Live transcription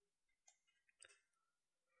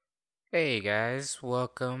Hey guys,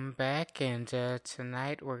 welcome back. And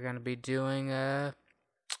tonight we're gonna be doing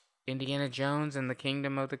Indiana Jones and the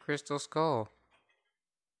Kingdom of the Crystal Skull.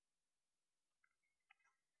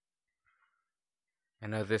 I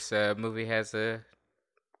know this movie has a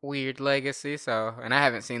weird legacy, and I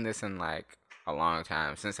haven't seen this in like a long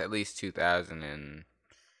time, since at least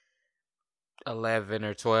 2011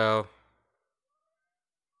 or 12.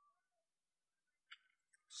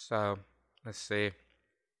 So let's see.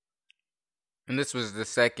 And this was the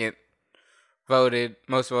second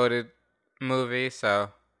most voted movie.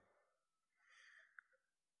 So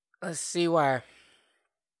let's see why.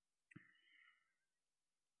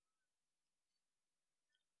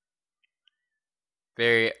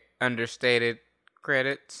 Very understated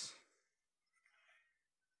credits.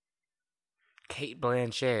 Kate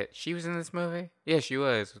Blanchett. She was in this movie? Yeah, she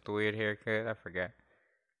was, with the weird haircut. I forgot.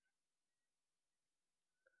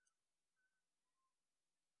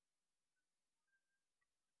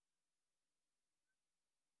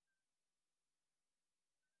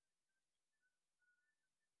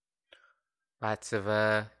 Lots of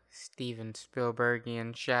Steven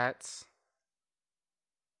Spielbergian shots.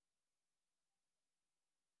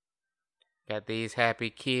 Got these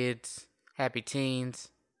happy kids, happy teens.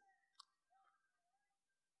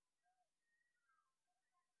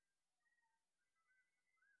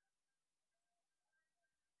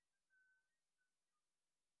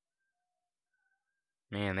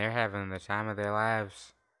 Man, they're having the time of their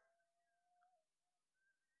lives.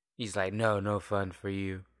 He's like, no fun for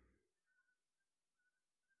you.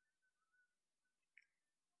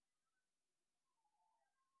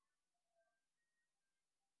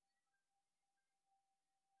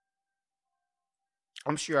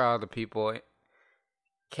 I'm sure all the people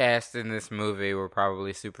cast in this movie were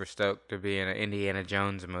probably super stoked to be in an Indiana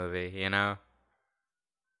Jones movie, you know?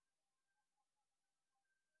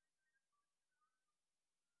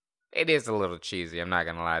 It is a little cheesy, I'm not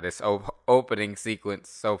gonna lie. This opening sequence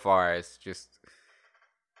so far is just,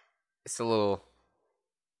 it's a little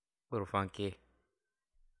funky,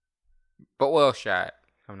 but well shot.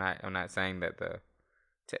 I'm not saying that the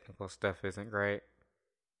technical stuff isn't great.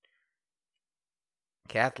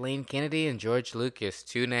 Kathleen Kennedy and George Lucas,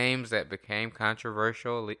 two names that became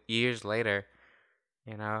controversial years later.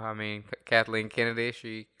 You know, I mean, Kathleen Kennedy,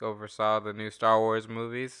 she oversaw the new Star Wars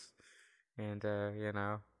movies, and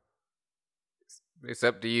it's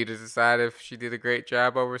up to you to decide if she did a great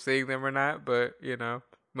job overseeing them or not. But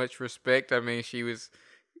much respect. I mean, she was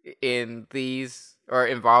in these or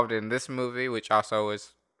involved in this movie, which also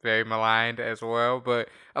was very maligned as well. But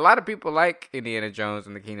a lot of people like Indiana Jones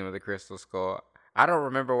and the Kingdom of the Crystal Skull. I don't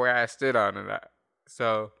remember where I stood on it,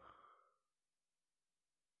 so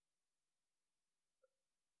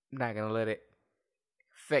I'm not gonna let it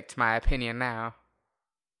affect my opinion now.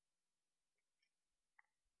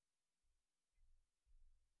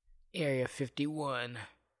 Area 51.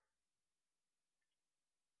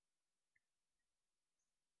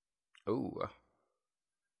 Ooh,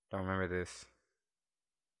 don't remember this.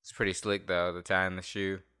 It's pretty slick though, the tie in the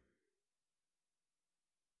shoe.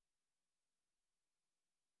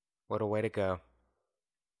 What a way to go.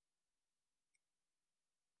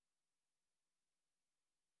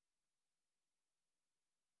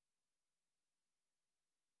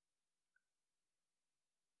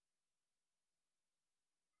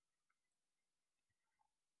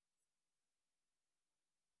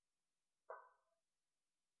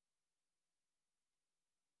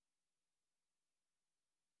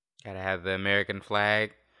 Gotta have the American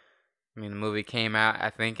flag. I mean, the movie came out, I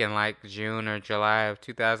think, in like June or July of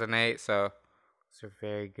 2008, so it's a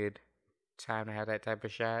very good time to have that type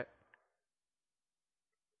of shot.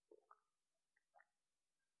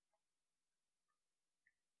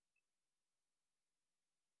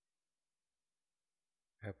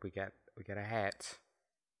 Hope we got a hat.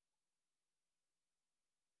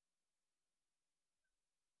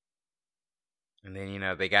 And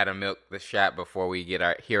then they gotta milk the shot before we get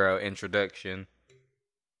our hero introduction.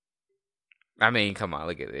 I mean, come on,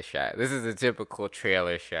 look at this shot. This is a typical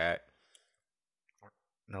trailer shot.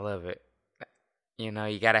 I love it. You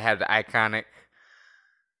gotta have the iconic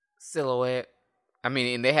silhouette. I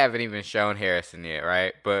mean, and they haven't even shown Harrison yet,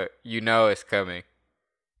 right? But it's coming.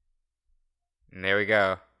 And there we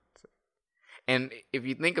go. And if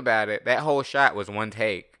you think about it, that whole shot was one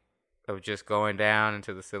take of just going down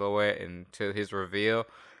into the silhouette and to his reveal.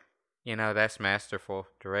 That's masterful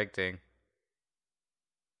directing.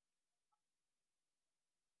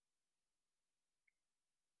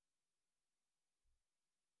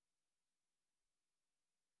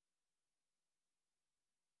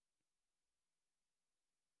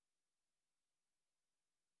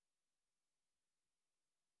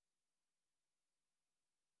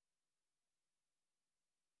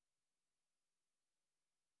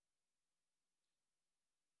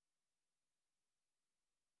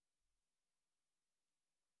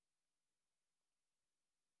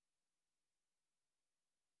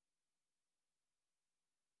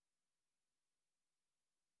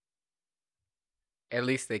 At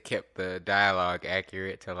least they kept the dialogue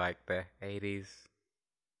accurate to like the 80s.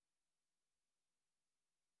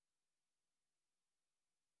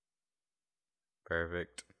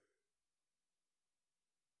 Perfect.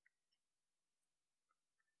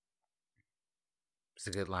 It's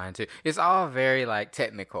a good line too. It's all very like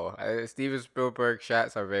technical. Steven Spielberg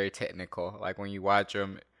shots are very technical. Like when you watch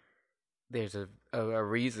them, there's a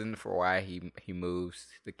reason for why he moves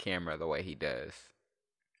the camera the way he does.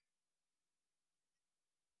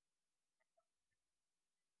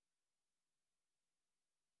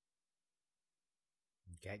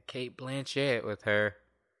 Got Kate Blanchett with her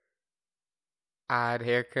odd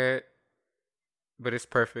haircut, but it's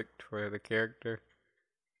perfect for the character.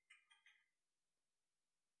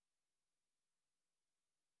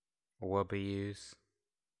 Will be used.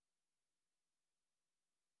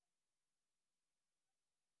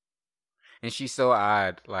 And she's so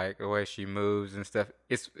odd, like the way she moves and stuff.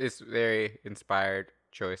 It's very inspired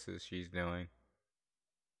choices she's doing.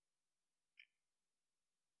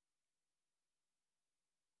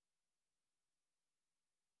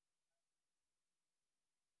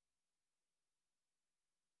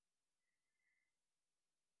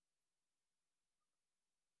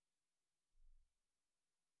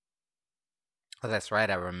 Oh, that's right.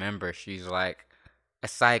 I remember she's like a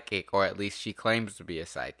psychic, or at least she claims to be a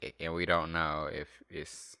psychic, and we don't know if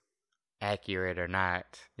it's accurate or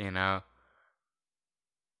not. You know.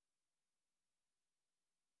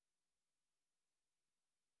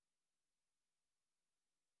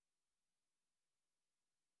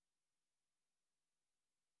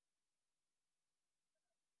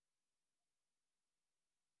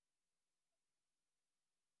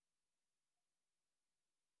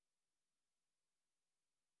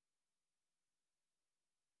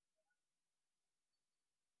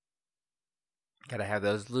 Gotta have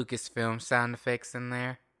those Lucasfilm sound effects in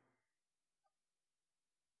there.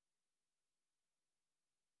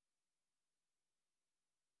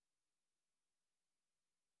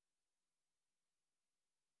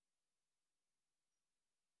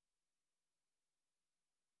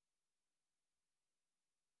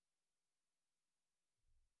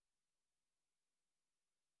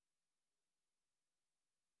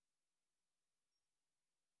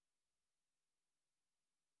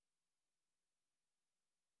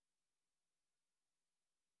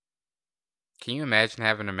 Can you imagine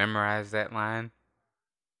having to memorize that line?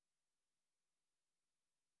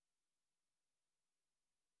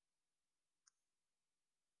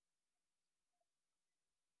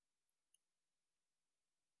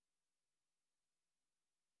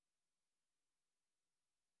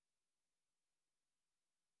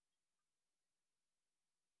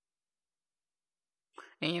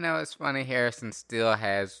 And it's funny. Harrison still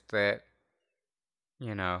has that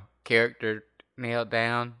character nailed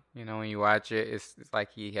down. When you watch it, it's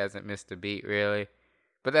like he hasn't missed a beat really.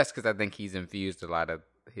 But that's because I think he's infused a lot of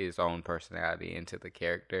his own personality into the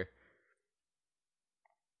character.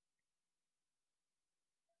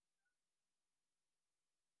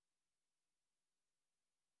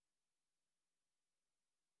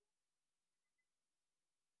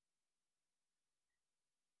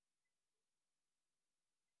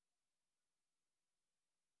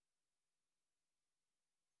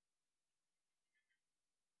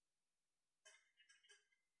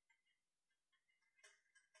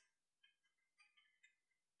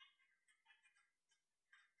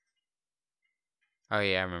 Oh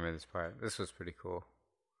yeah, I remember this part. This was pretty cool.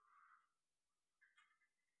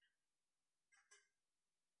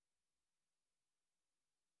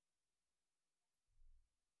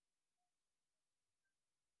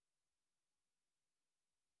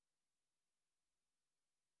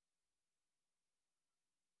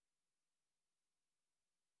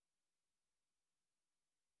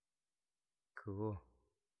 Cool.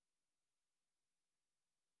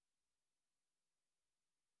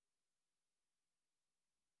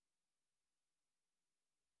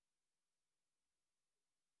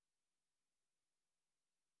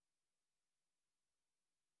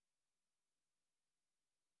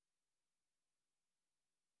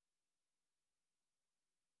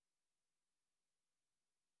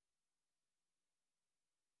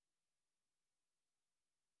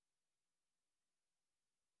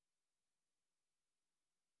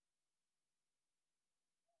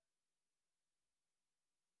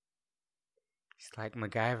 He's like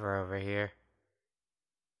MacGyver over here.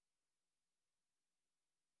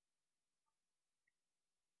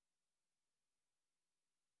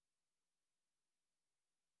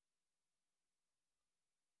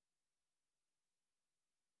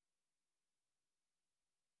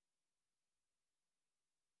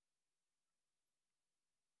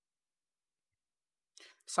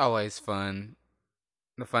 It's always fun.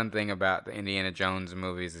 The fun thing about the Indiana Jones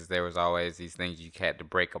movies is there was always these things you had to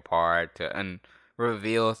break apart to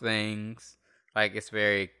reveal things. Like it's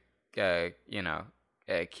very,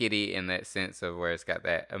 kiddie in that sense of where it's got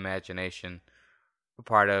that imagination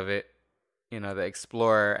part of it. The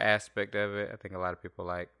explorer aspect of it. I think a lot of people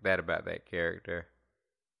like that about that character.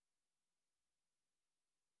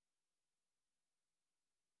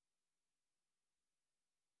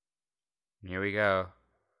 Here we go.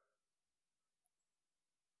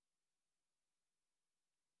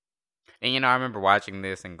 And I remember watching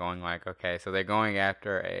this and going like, okay, so they're going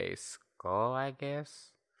after a skull, I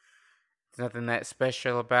guess. There's nothing that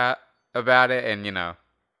special about it, and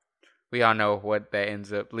we all know what that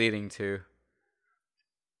ends up leading to.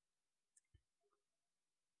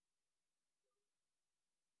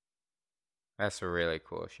 That's a really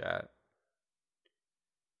cool shot.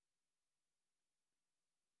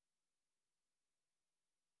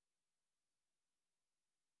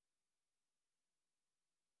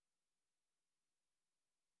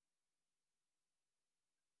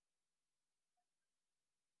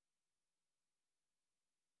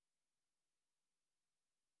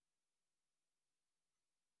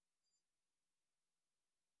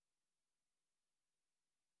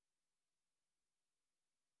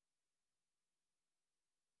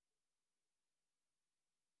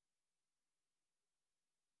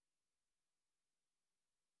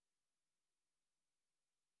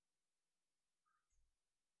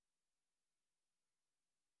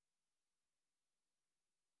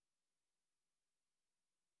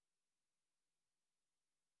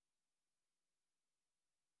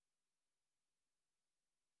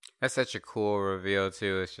 That's such a cool reveal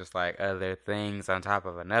too. It's just like other things on top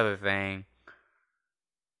of another thing,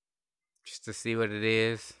 just to see what it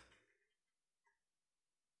is.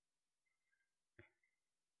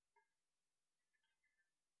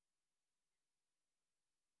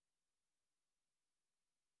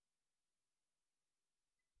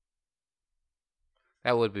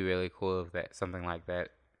 That would be really cool if that something like that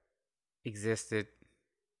existed.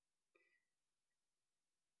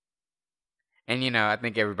 And I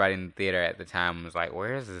think everybody in the theater at the time was like,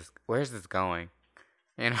 "Where is this? Where's this going?"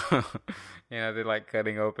 You know, they're like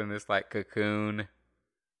cutting open this like cocoon,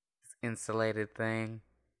 this insulated thing,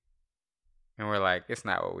 and we're like, "It's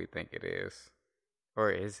not what we think it is, or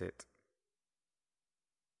is it?"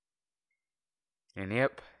 And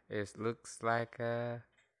yep, it looks like a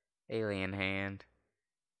alien hand.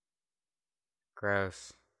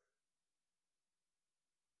 Gross.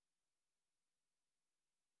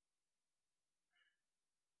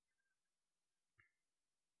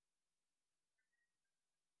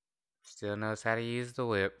 Still knows how to use the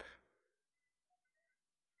whip.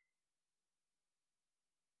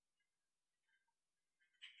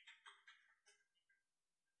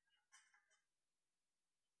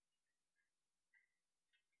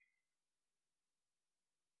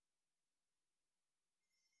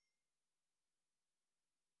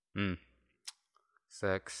 Hmm.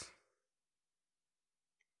 Sucks.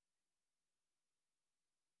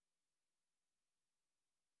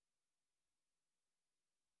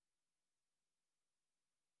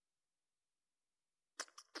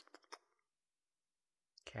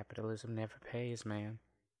 Capitalism never pays, man.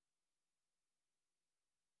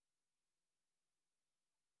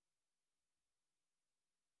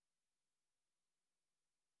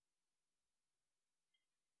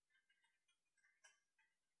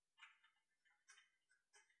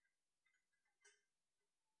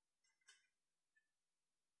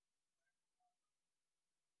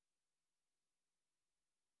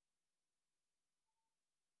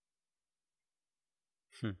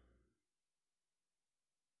 Hmm.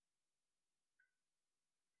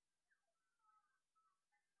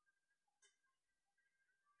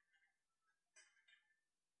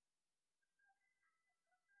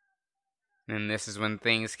 And this is when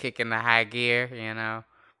things kick into high gear.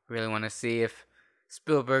 Really want to see if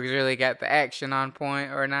Spielberg's really got the action on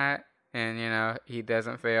point or not. And, he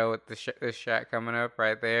doesn't fail with this shot coming up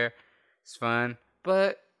right there. It's fun.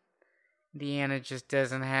 But Deanna just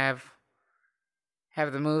doesn't have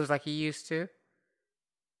the moves like he used to.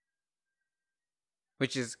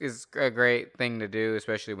 Which is a great thing to do,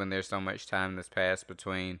 especially when there's so much time that's passed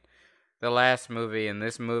between the last movie and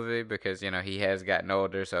this movie, because he has gotten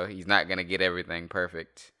older, so he's not gonna get everything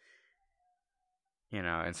perfect.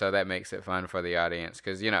 And so that makes it fun for the audience,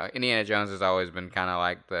 because Indiana Jones has always been kind of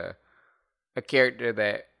like a character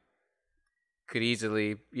that could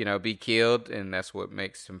easily be killed, and that's what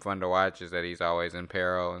makes him fun to watch, is that he's always in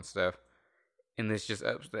peril and stuff. And this just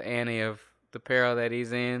ups the ante of the peril that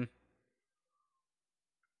he's in.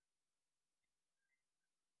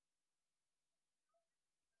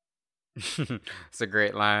 It's a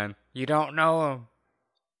great line. You don't know him.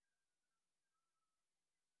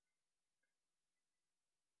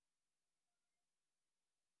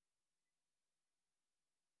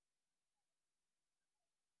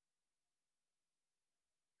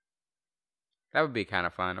 That would be kind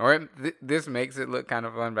of fun. Or this makes it look kind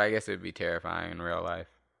of fun, but I guess it would be terrifying in real life.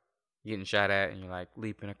 Getting shot at and you're like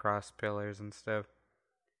leaping across pillars and stuff.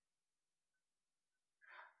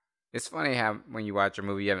 It's funny how when you watch a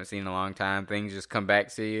movie you haven't seen in a long time, things just come back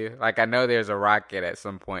to you. Like I know there's a rocket at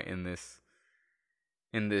some point in this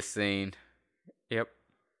scene. Yep.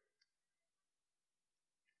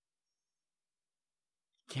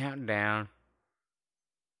 Countdown.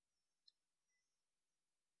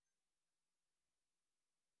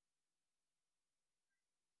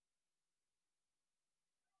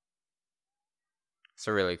 It's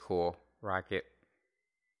a really cool rocket.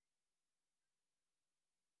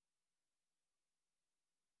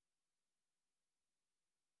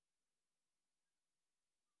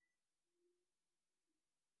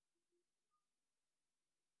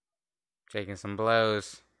 Taking some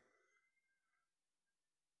blows.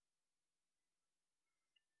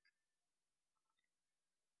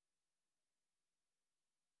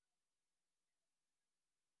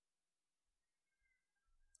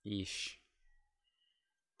 Yeesh.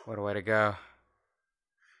 What a way to go.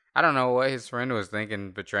 I don't know what his friend was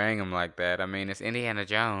thinking betraying him like that. I mean, it's Indiana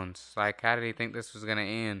Jones. Like, how did he think this was going to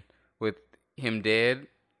end? With him dead?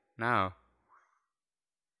 No.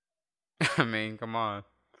 I mean, come on.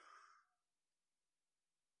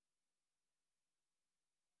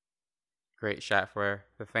 Great shot for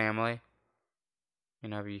the family. You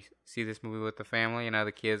know, if you see this movie with the family, you know,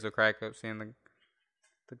 the kids will crack up seeing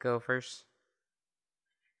the Gophers.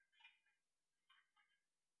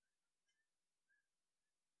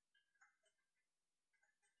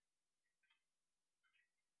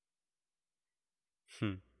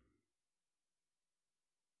 Hmm.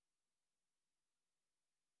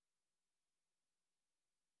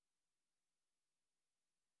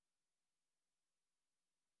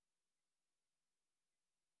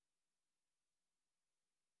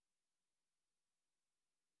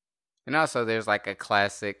 And also, there's like a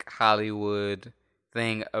classic Hollywood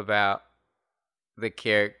thing about the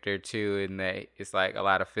character too, in that it's like a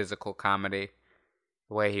lot of physical comedy,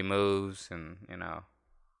 the way he moves, and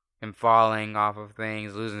him falling off of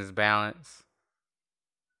things, losing his balance.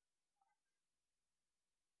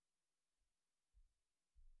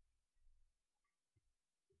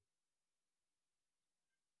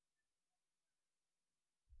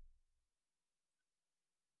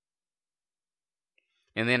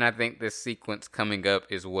 And then I think this sequence coming up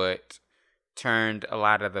is what turned a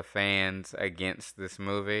lot of the fans against this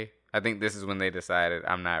movie. I think this is when they decided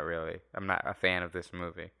I'm not a fan of this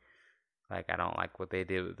movie. Like I don't like what they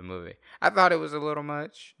did with the movie. I thought it was a little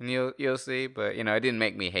much, and you'll see, but it didn't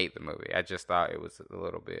make me hate the movie. I just thought it was a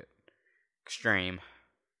little bit extreme.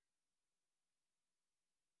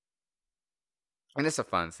 And it's a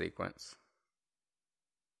fun sequence.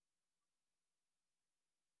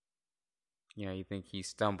 You think he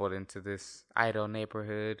stumbled into this idle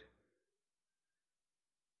neighborhood,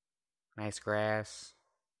 nice grass,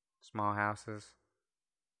 small houses.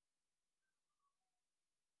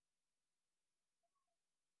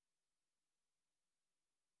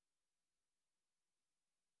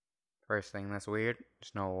 First thing that's weird,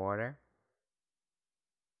 there's no water.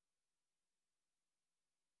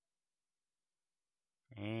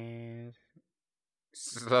 And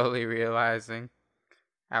slowly realizing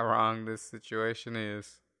how wrong this situation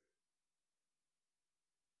is.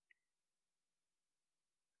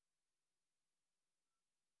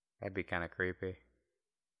 That'd be kind of creepy.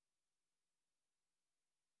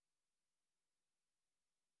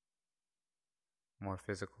 More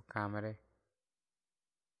physical comedy.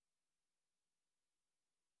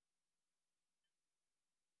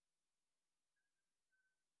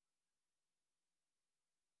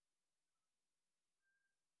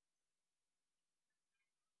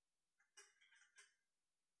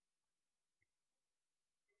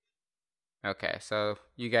 Okay, so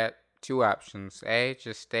you got two options. A,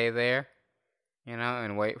 just stay there,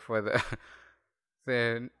 and wait for the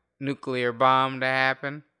the nuclear bomb to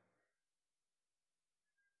happen.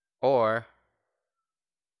 Or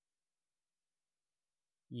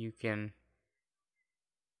you can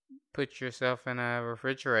put yourself in a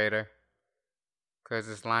refrigerator because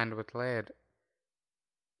it's lined with lead.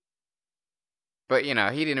 But, he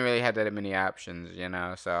didn't really have that many options,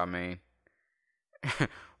 so I mean,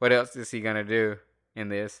 what else is he going to do in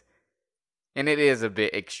this? And it is a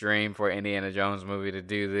bit extreme for an Indiana Jones movie to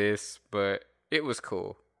do this, but it was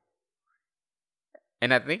cool.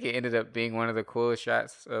 And I think it ended up being one of the coolest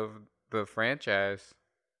shots of the franchise.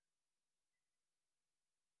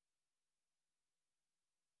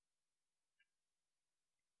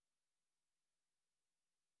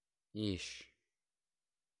 Yeesh.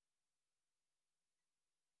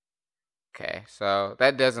 Okay, so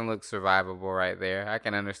that doesn't look survivable right there. I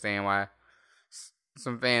can understand why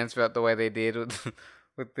some fans felt the way they did with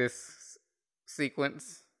with this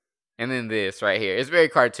sequence. And then this right here. It's very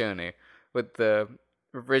cartoony with the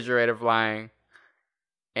refrigerator flying.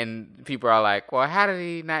 And people are like, well, how did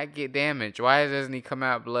he not get damaged? Why doesn't he come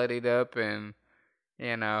out bloodied up and,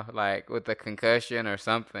 like with a concussion or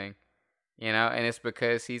something? And it's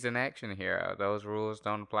because he's an action hero. Those rules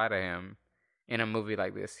don't apply to him in a movie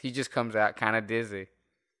like this. He just comes out kind of dizzy,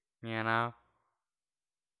 you know?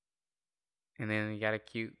 And then you got a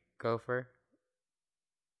cute gopher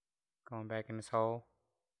going back in his hole.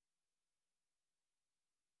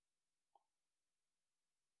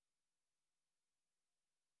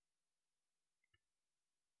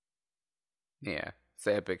 Yeah, it's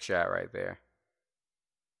an epic shot right there.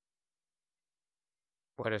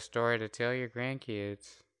 What a story to tell your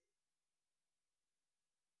grandkids.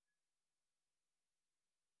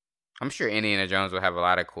 I'm sure Indiana Jones will have a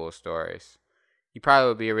lot of cool stories. He probably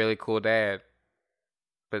would be a really cool dad.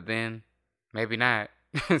 But then, maybe not.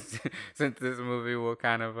 Since this movie will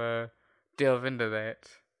kind of delve into that.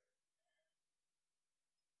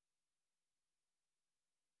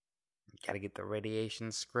 Gotta get the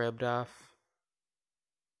radiation scrubbed off.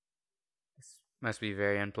 This must be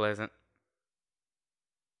very unpleasant.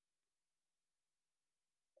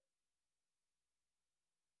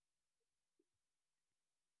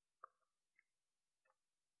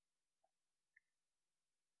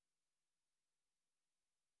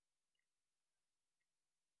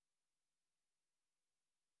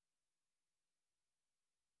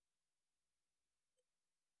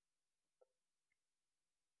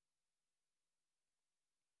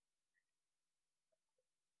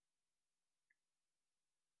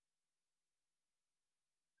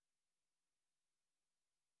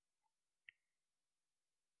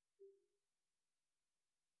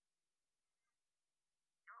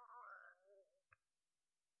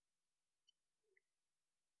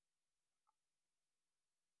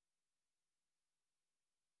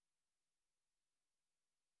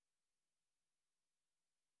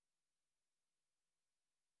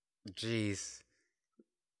 Jeez.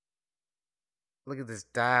 Look at this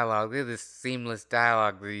dialogue. Look at this seamless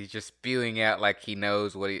dialogue that he's just spewing out like he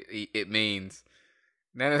knows what it means.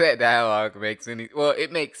 None of that dialogue makes any. Well,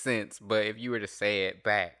 it makes sense, but if you were to say it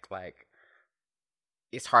back, like,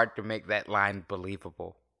 it's hard to make that line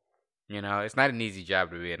believable. It's not an easy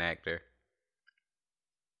job to be an actor.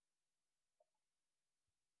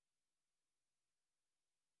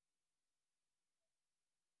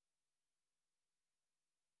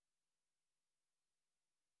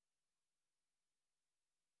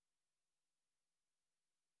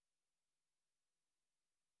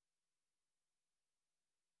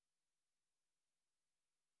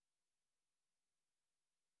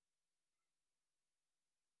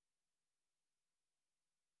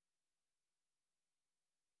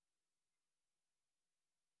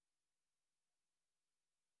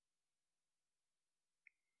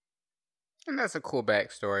 And that's a cool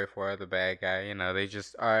backstory for the bad guy. They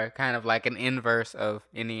just are kind of like an inverse of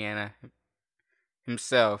Indiana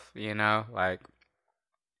himself, Like,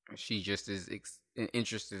 she just is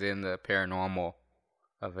interested in the paranormal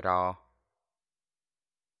of it all.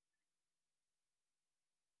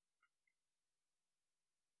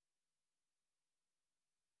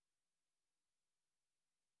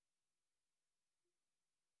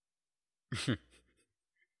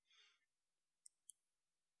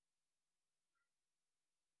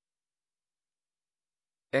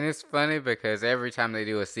 And it's funny because every time they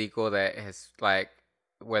do a sequel that has, like,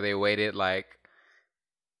 where they waited, like,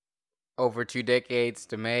 over 2 decades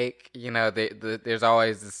to make, there's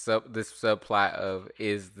always this subplot of,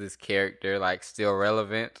 is this character, like, still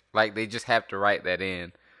relevant? Like, they just have to write that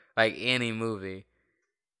in. Like any movie.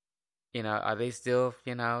 Are they still,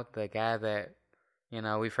 the guy that,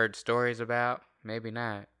 we've heard stories about? Maybe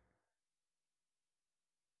not.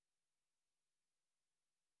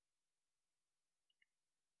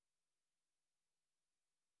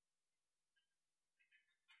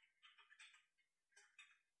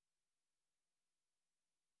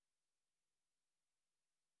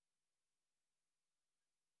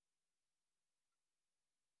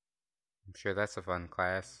 I'm sure that's a fun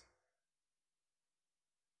class.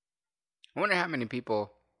 I wonder how many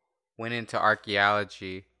people went into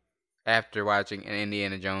archaeology after watching an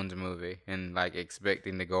Indiana Jones movie and like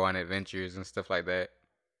expecting to go on adventures and stuff like that.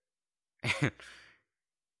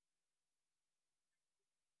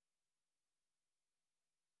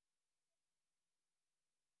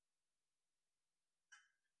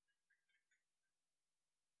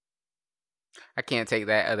 I can't take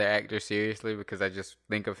that other actor seriously because I just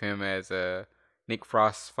think of him as Nick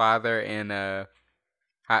Frost's father in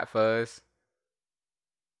Hot Fuzz.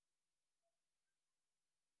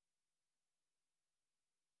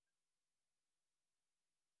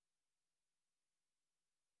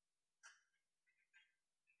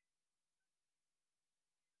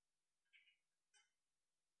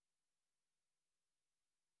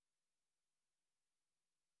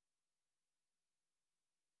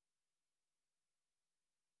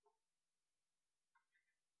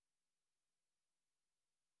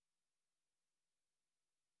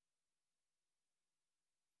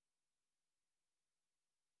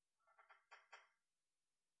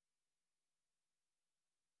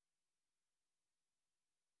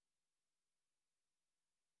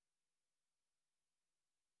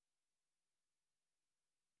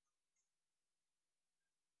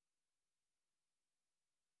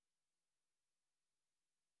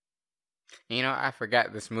 You know, I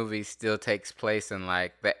forgot this movie still takes place in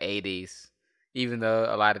like the 80s, even though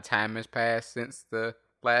a lot of time has passed since the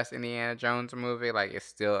last Indiana Jones movie. Like it's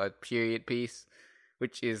still a period piece,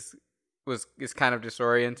 which is kind of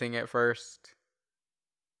disorienting at first.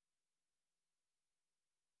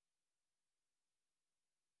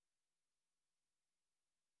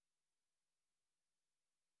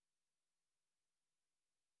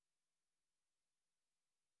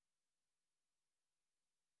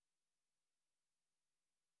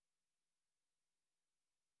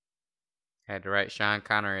 Had to write Sean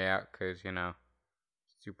Connery out because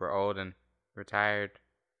super old and retired.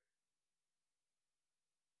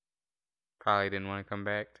 Probably didn't want to come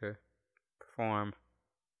back to perform.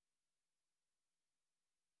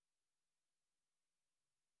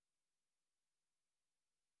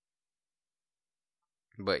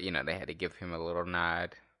 But they had to give him a little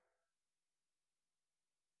nod.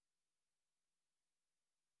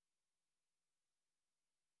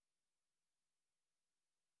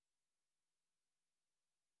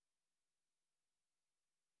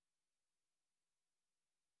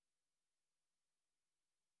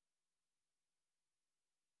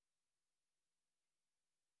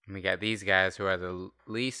 And we got these guys who are the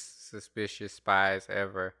least suspicious spies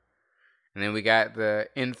ever. And then we got the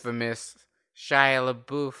infamous Shia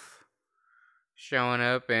LaBeouf showing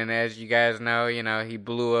up. And as you guys know, he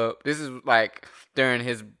blew up. This is like during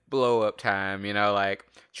his blow up time, like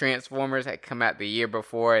Transformers had come out the year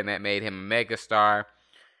before and that made him a megastar.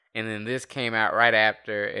 And then this came out right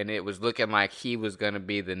after, and it was looking like he was going to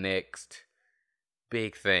be the next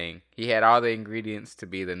big thing. He had all the ingredients to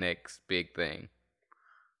be the next big thing.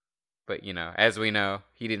 But, as we know,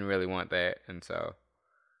 he didn't really want that. And so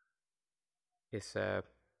it's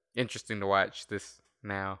interesting to watch this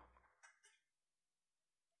now.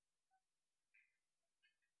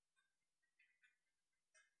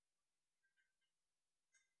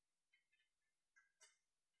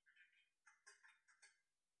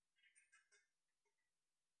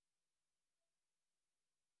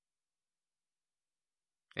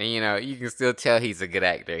 And, you can still tell he's a good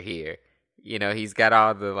actor here. He's got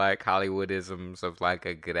all the, like, Hollywoodisms of, like,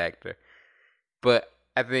 a good actor. But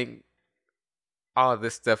I think all of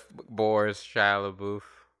this stuff bores Shia LaBeouf.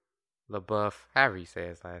 LaBeouf, however you say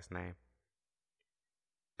his last name.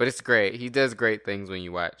 But it's great. He does great things when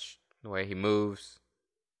you watch the way he moves,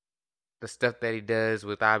 the stuff that he does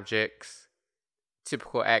with objects.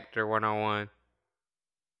 Typical actor 101.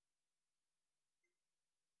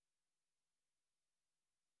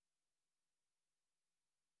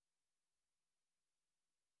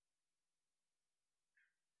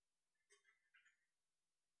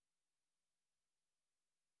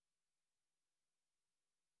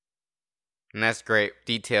 And that's great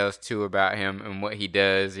details too about him and what he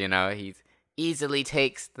does. He easily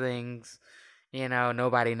takes things.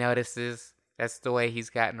 Nobody notices. That's the way he's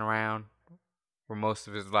gotten around for most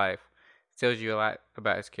of his life. It tells you a lot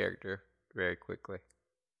about his character very quickly.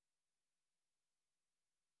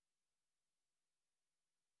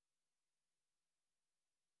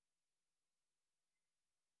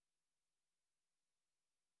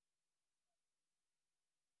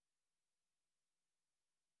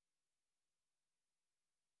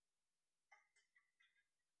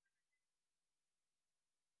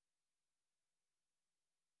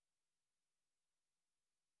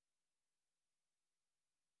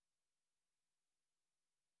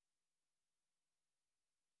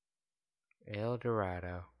 El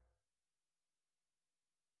Dorado.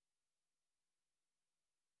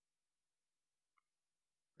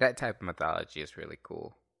 That type of mythology is really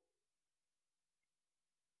cool.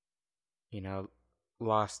 You know,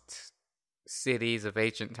 lost cities of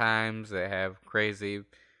ancient times that have crazy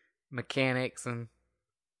mechanics and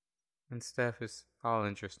stuff is all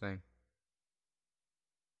interesting.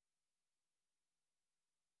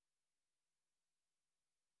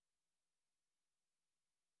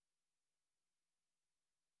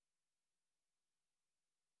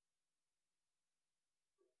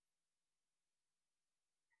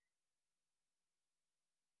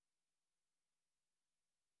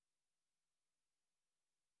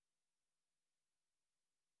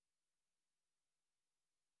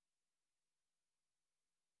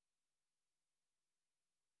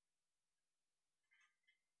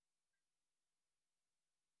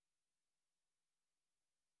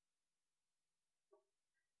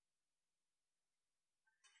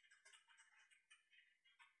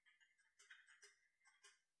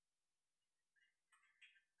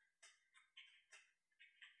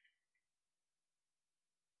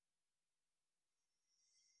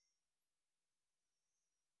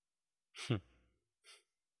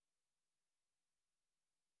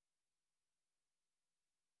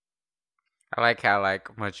 I like how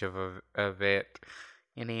like much of a vet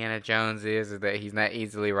Indiana Jones is that he's not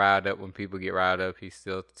easily riled up. When people get riled up, he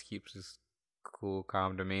still keeps his cool,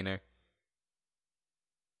 calm demeanor.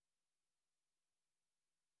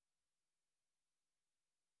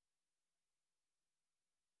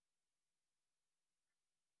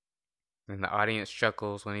 And the audience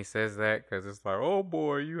chuckles when he says that because it's like, oh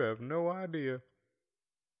boy, you have no idea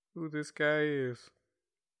who this guy is.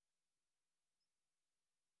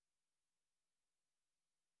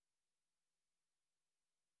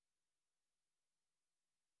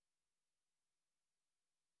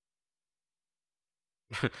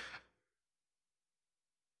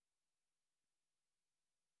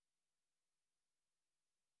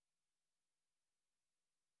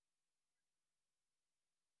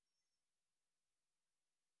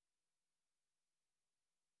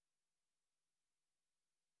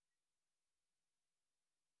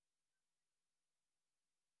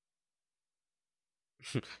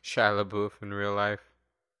 Shia LaBeouf in real life.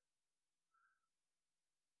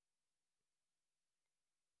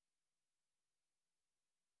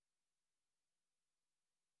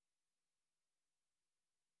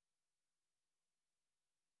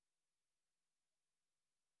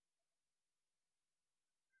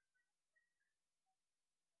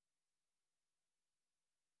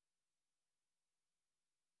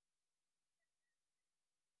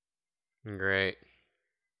 Great.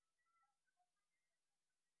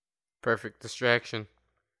 Perfect distraction.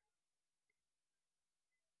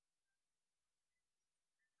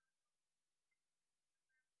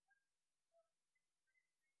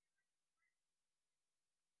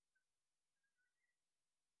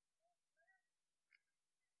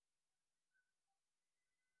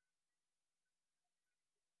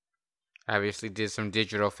 Obviously, did some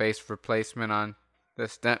digital face replacement on the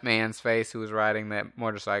stuntman's face who was riding that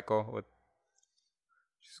motorcycle, which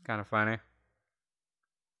is kind of funny.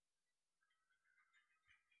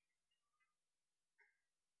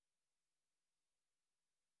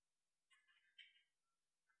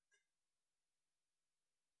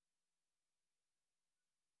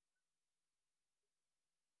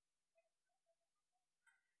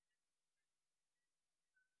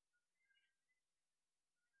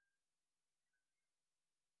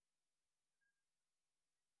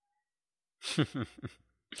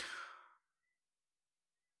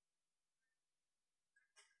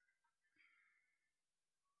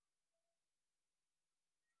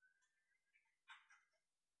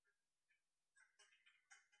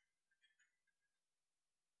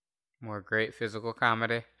 More great physical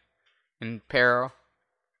comedy in peril.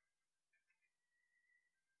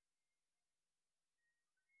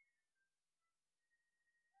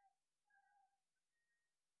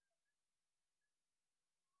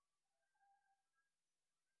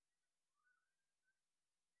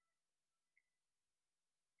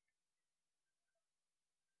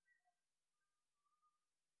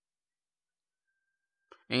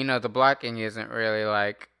 And the blocking isn't really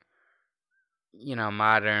like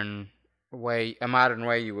modern a modern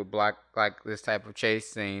way you would block like this type of chase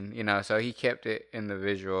scene. So he kept it in the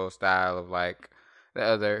visual style of like the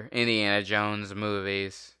other Indiana Jones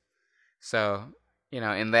movies. So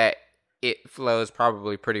in that it flows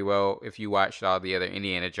probably pretty well if you watched all the other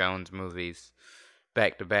Indiana Jones movies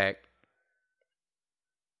back to back.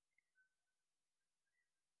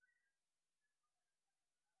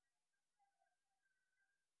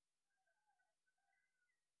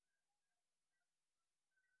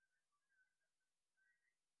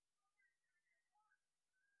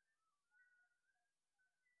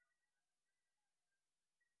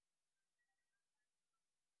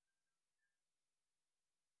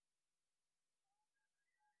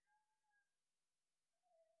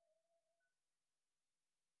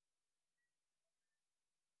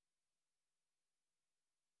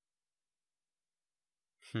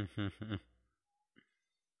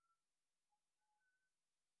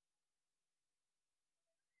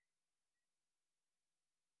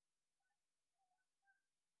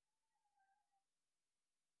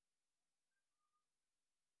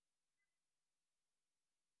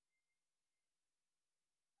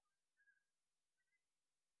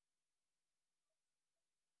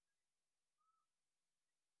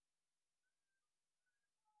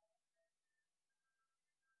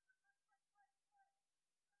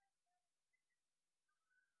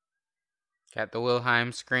 Got the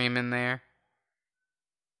Wilhelm scream in there.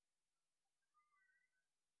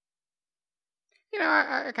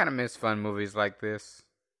 I kind of miss fun movies like this.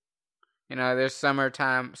 There's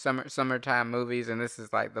summertime movies, and this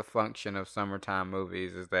is like the function of summertime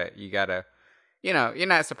movies is that you gotta, you're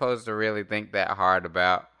not supposed to really think that hard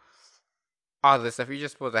about all this stuff. You're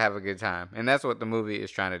just supposed to have a good time, and that's what the movie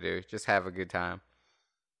is trying to do. Just have a good time.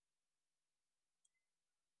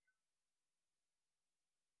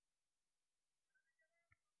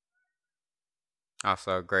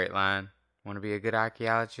 Also, a great line. Want to be a good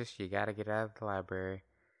archaeologist? You gotta get out of the library.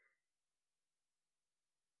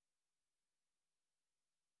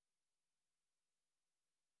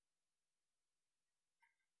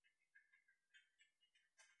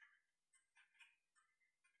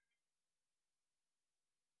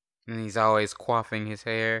 And he's always coiffing his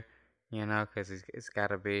hair, because it's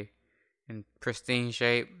gotta be in pristine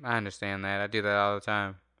shape. I understand that. I do that all the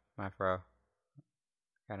time. My fro.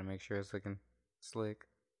 Gotta make sure it's looking slick.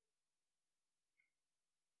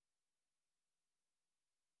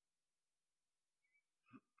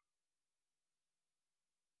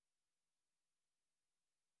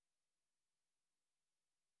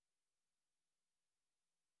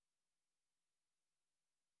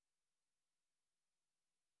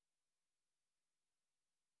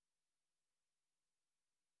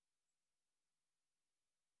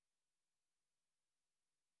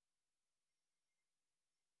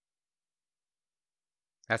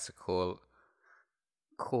 That's a cool,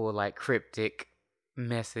 like cryptic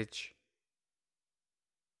message.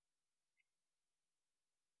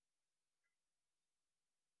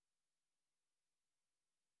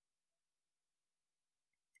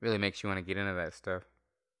 Really makes you want to get into that stuff.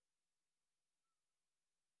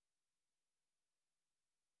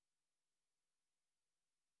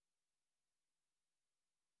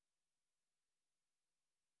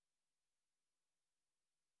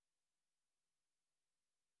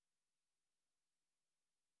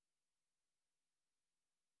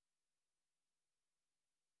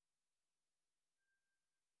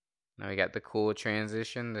 Now we got the cool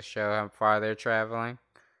transition to show how far they're traveling.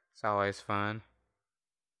 It's always fun.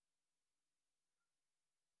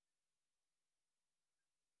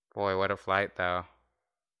 Boy, what a flight, though.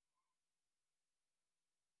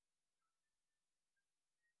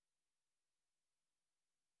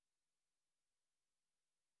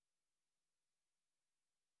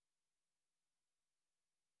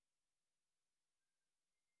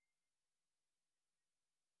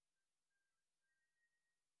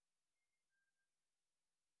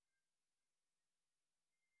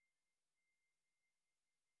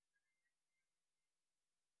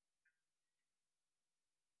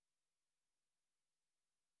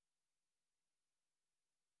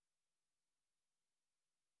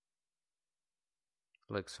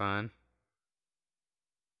 Looks fun.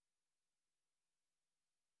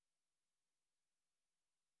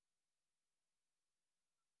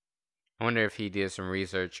 I wonder if he did some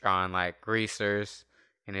research on like greasers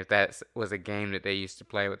and if that was a game that they used to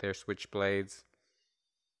play with their switchblades.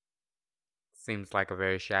 Seems like a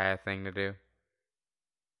very shy thing to do.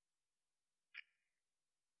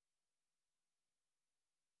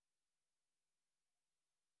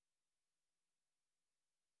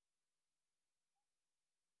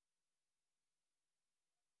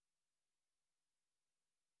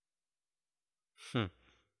 Hmm.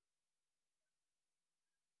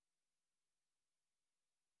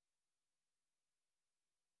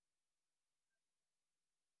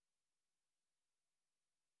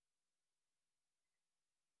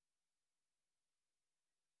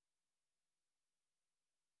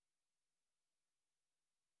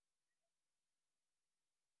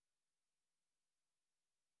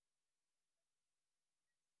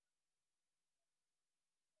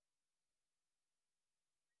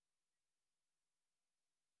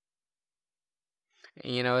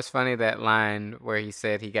 It's funny that line where he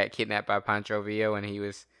said he got kidnapped by Pancho Villa when he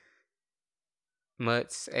was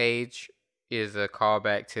Mutt's age is a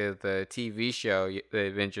callback to the TV show The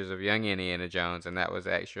Adventures of Young Indiana Jones, and that was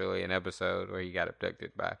actually an episode where he got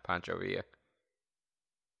abducted by Pancho Villa.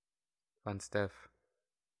 Fun stuff.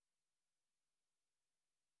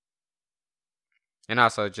 And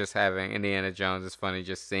also just having Indiana Jones is funny.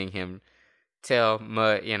 Just seeing him tell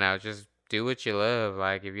Mutt, just do what you love.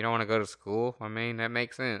 Like if you don't want to go to school, I mean that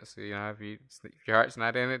makes sense. If your heart's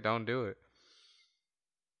not in it, don't do it.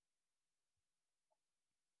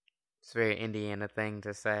 It's a very Indiana thing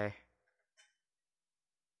to say.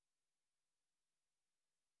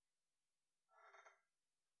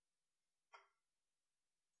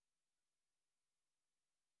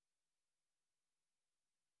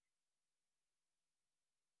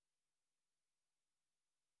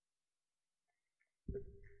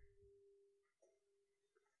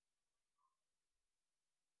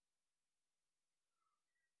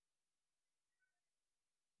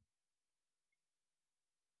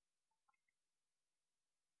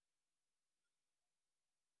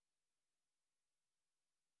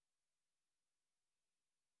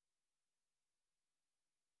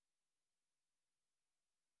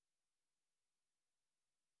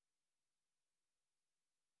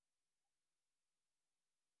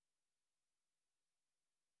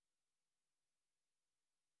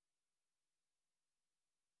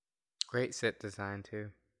 Great set design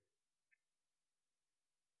too.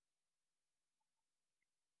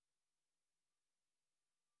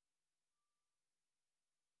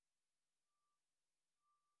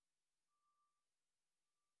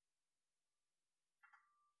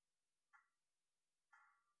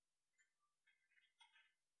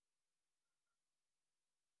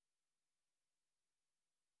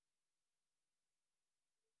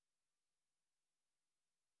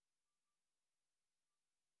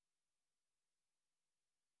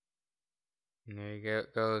 And there you go.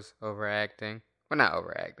 Goes overacting. Well, not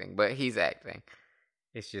overacting, but he's acting.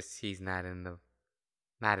 It's just he's not in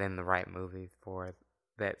the right movie for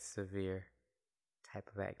that severe type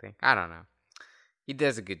of acting. I don't know. He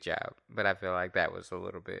does a good job, but I feel like that was a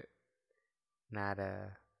little bit not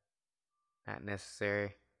not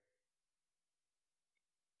necessary.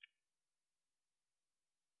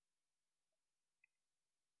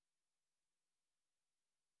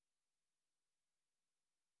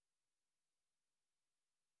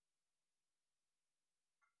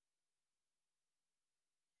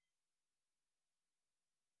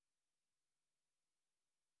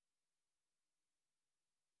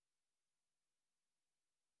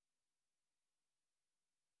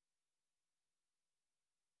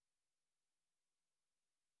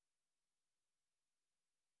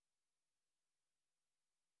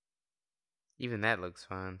 Even that looks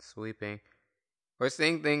fun. Sweeping. Or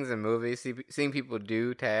seeing things in movies, seeing people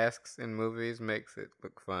do tasks in movies makes it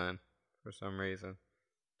look fun for some reason.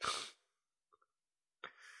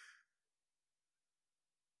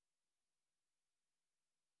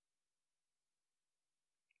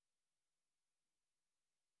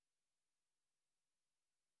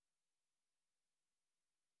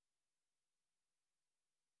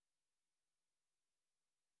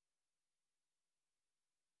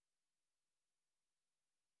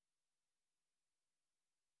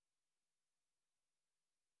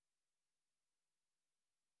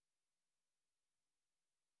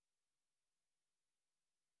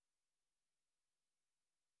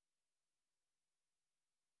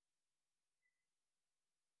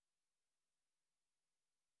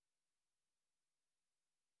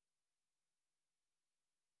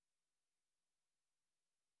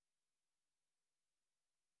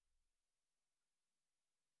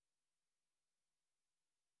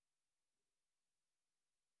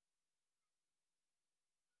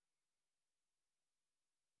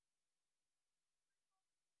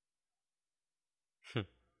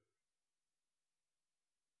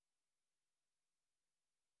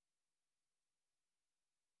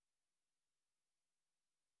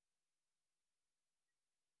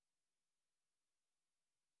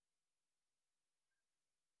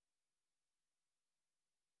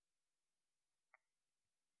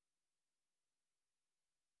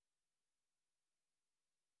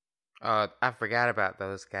 I forgot about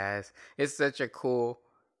those guys. It's such a cool,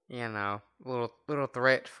 little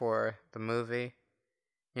threat for the movie.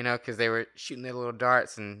 Because they were shooting their little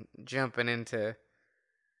darts and jumping into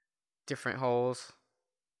different holes.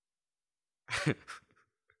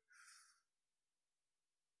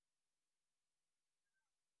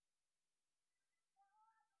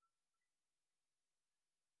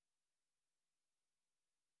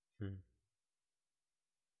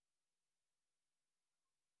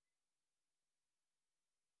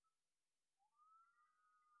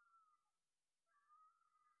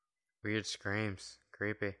 Weird screams,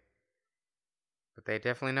 creepy. But they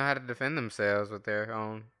definitely know how to defend themselves with their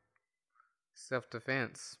own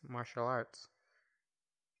self-defense martial arts.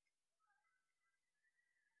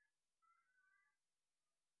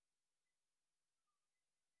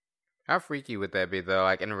 How freaky would that be though?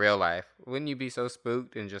 Like in real life, wouldn't you be so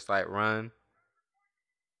spooked and just like run?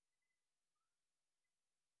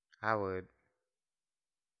 I would.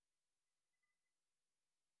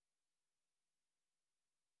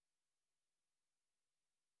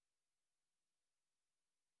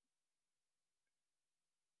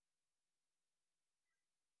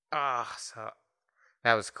 Ah, so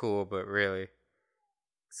that was cool, but really,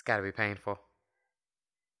 it's got to be painful.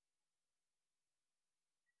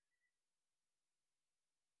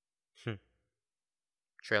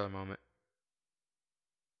 Trailer moment.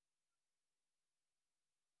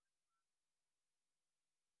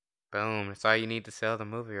 Boom. That's all you need to sell the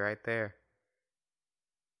movie right there.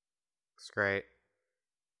 It's great.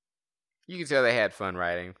 You can tell they had fun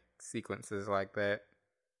writing sequences like that.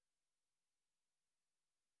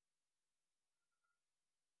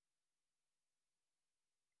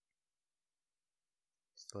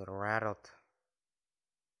 Just a little rattled.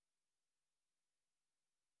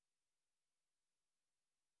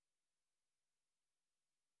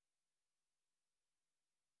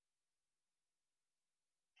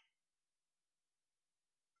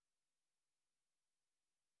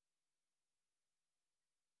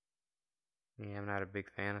 Yeah, I'm not a big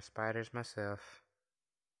fan of spiders myself.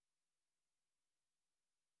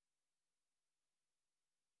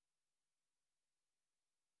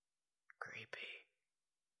 Creepy.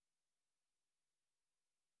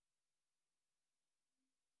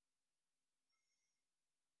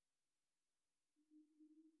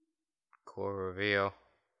 Cool reveal.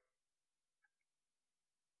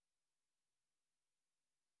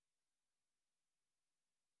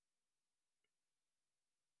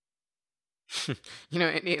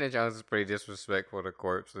 Indiana Jones is pretty disrespectful to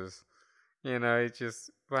corpses. He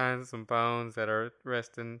just finds some bones that are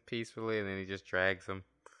resting peacefully and then he just drags them,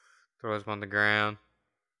 throws them on the ground.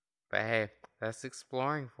 But hey, that's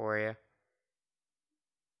exploring for you.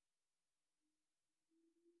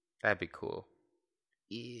 That'd be cool.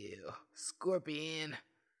 Ew. Scorpion.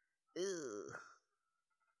 Ew.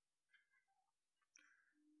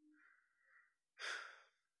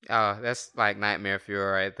 Oh, that's like nightmare fuel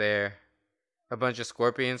right there. A bunch of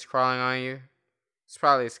scorpions crawling on you. It's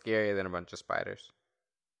probably scarier than a bunch of spiders.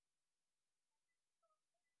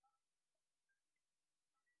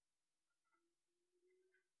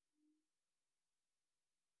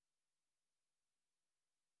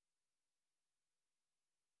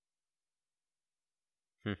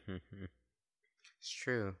 It's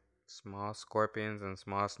true. Small scorpions and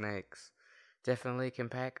small snakes definitely can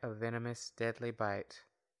pack a venomous, deadly bite.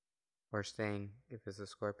 Or sting, if it's a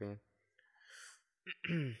scorpion.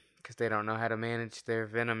 Because they don't know how to manage their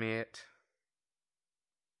venom yet.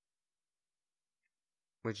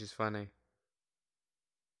 Which is funny.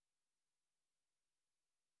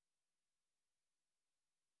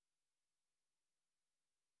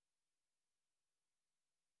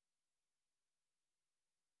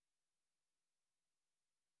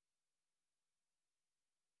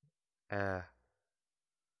 Uh,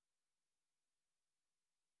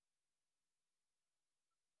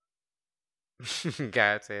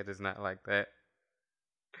 God said it's not like that.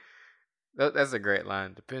 That's a great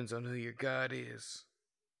line. Depends on who your God is.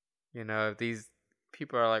 If these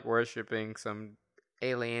people are like worshiping some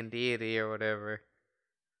alien deity or whatever,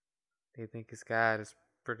 they think it's God. It's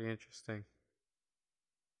pretty interesting.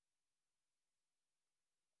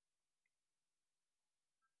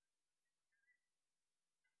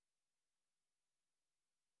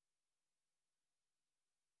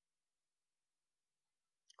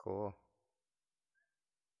 Cool.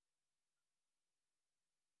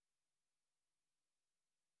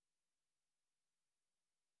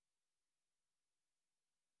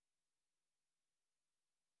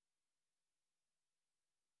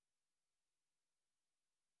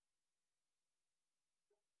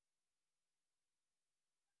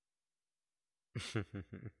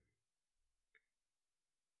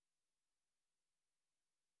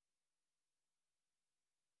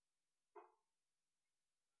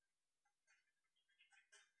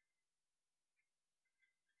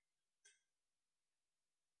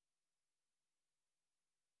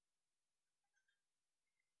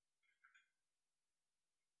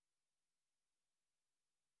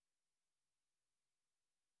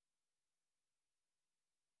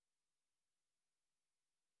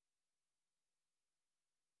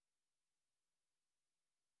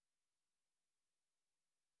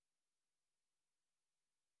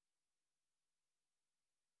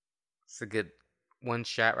 It's a good one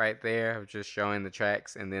shot right there of just showing the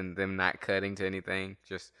tracks and then them not cutting to anything,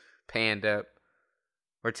 just panned up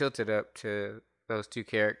or tilted up to those two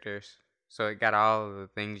characters. So it got all of the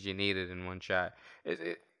things you needed in one shot.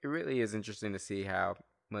 it really is interesting to see how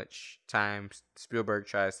much time Spielberg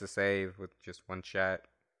tries to save with just one shot.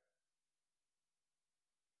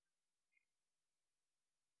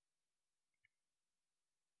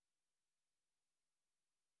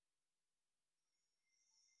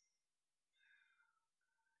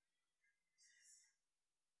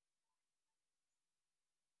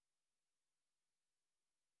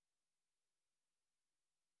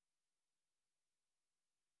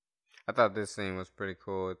 I thought this scene was pretty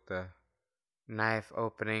cool with the knife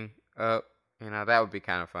opening up. That would be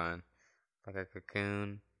kind of fun. Like a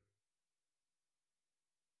cocoon.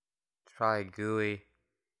 It's probably gooey.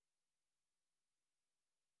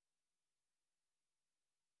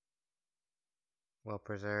 Well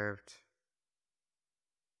preserved.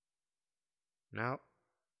 Nope.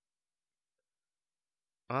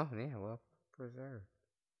 Oh, yeah, well preserved.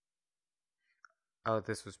 Oh,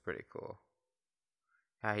 this was pretty cool.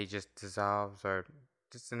 How he just dissolves or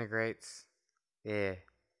disintegrates. Yeah.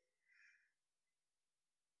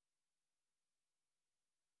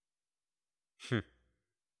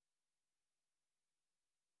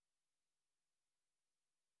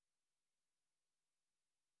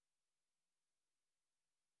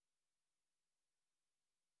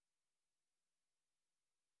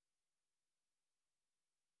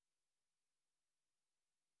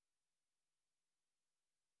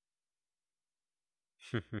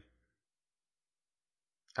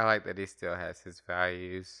 I like that he still has his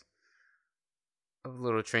values of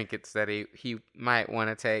little trinkets that he might want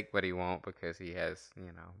to take, but he won't because he has,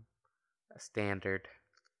 a standard.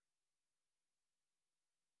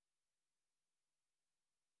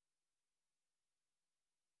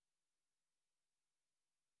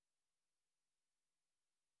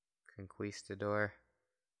 Conquistador.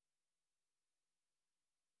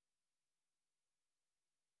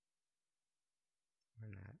 Or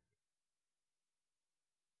not.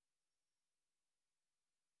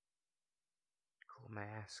 Cool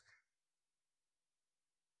mask.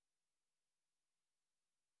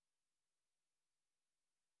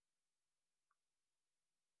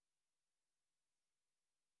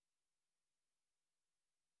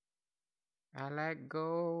 I like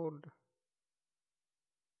gold.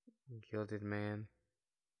 Gilded man.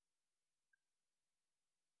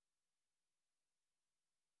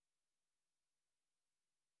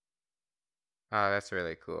 Oh, that's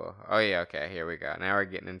really cool. Oh yeah, okay, here we go. Now we're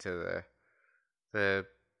getting into the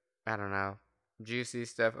I don't know, juicy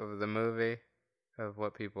stuff of the movie, of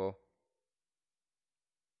what people,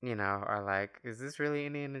 are like, is this really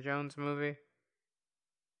Indiana Jones movie?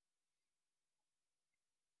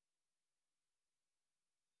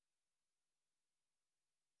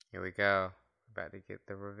 Here we go. About to get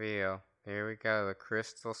the reveal. Here we go, the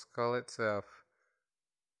crystal skull itself.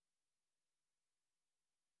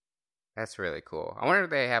 That's really cool. I wonder if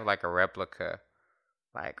they have like a replica,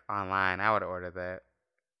 like online. I would order that.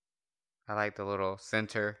 I like the little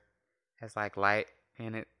center, has like light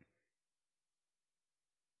in it.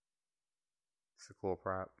 It's a cool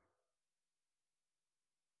prop.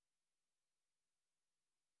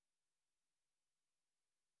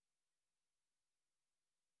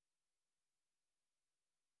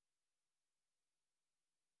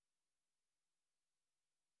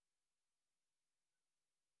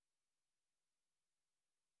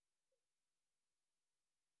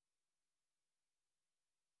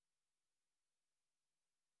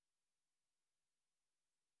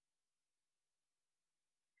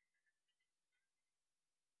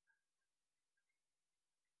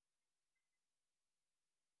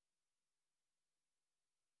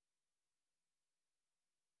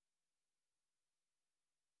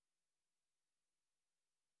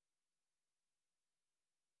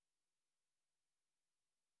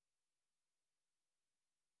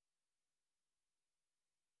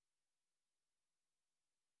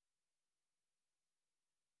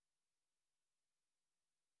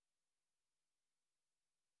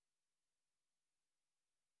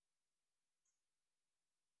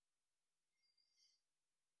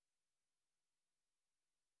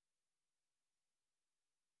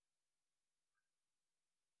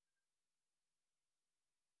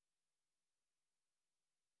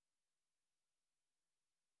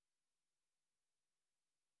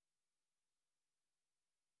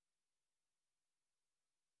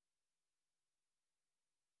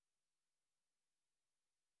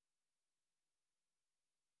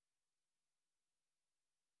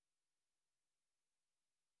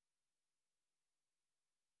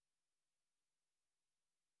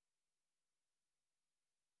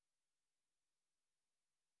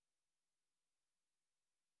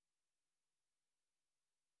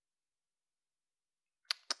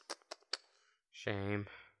 Shame.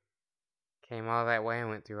 Came all that way and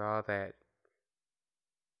went through all that.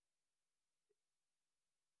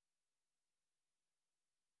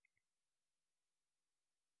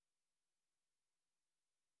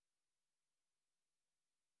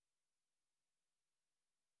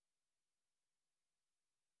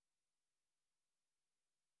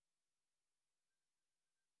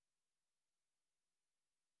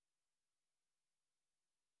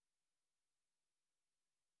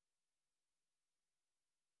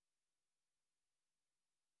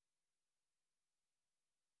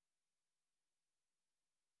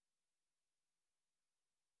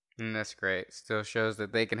 And that's great. Still shows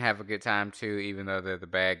that they can have a good time too, even though they're the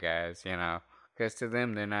bad guys, you know. Because to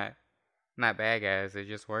them, they're not bad guys. They're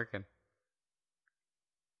just working.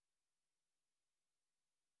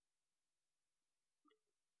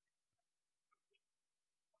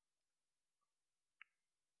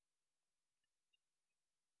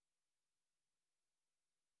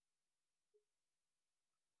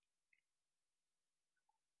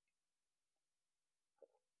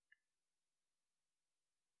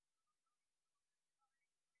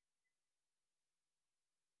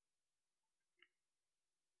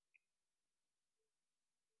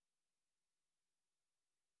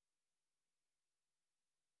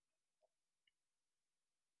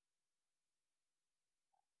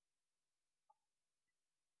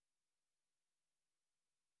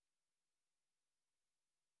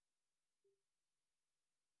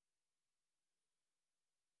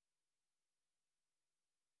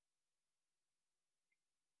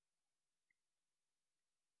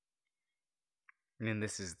 And then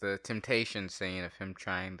this is the temptation scene of him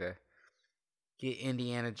trying to get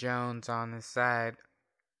Indiana Jones on his side.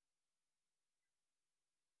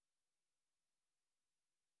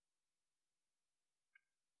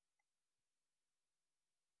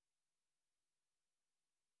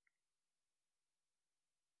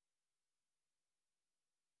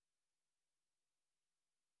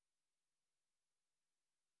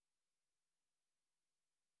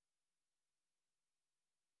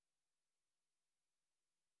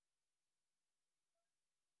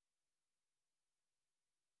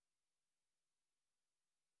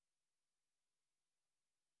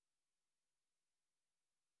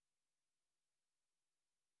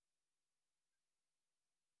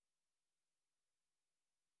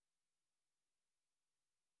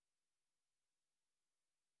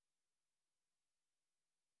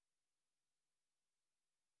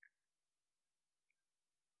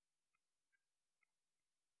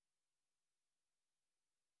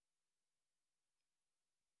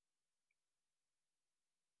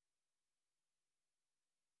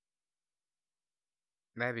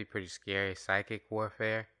 That'd be pretty scary. Psychic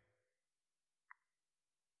warfare.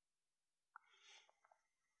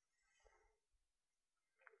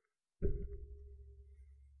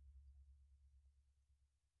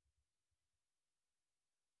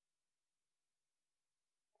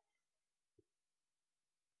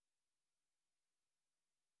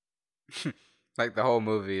 Like the whole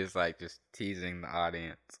movie is like just teasing the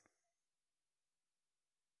audience.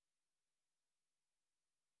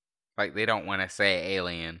 Like they don't want to say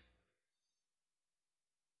alien.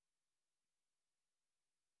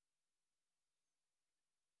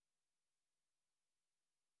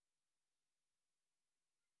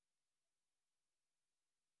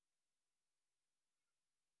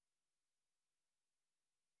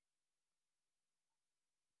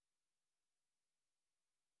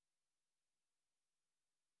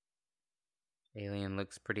 Alien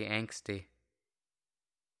looks pretty angsty.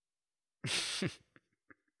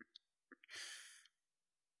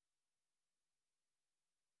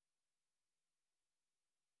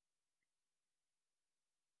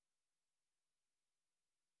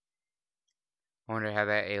 I wonder how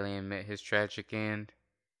that alien met his tragic end.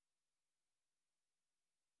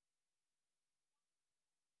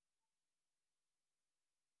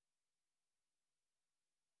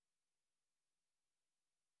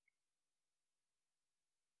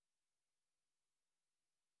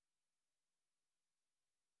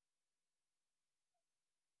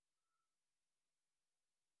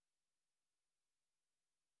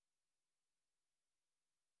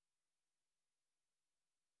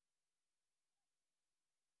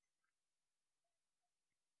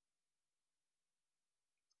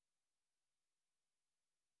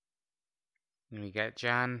 And we got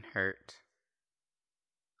John Hurt.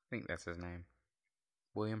 I think that's his name.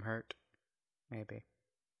 William Hurt, maybe.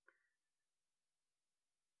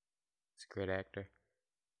 He's a great actor.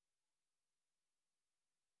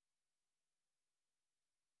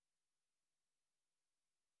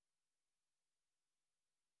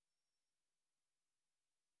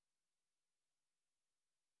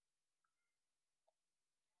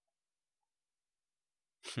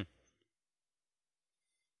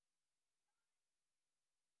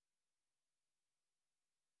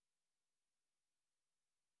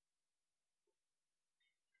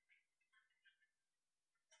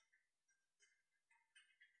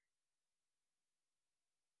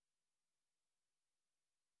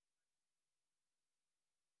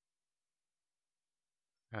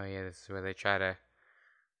 Oh yeah, this is where they try to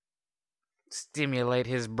stimulate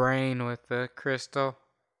his brain with the crystal.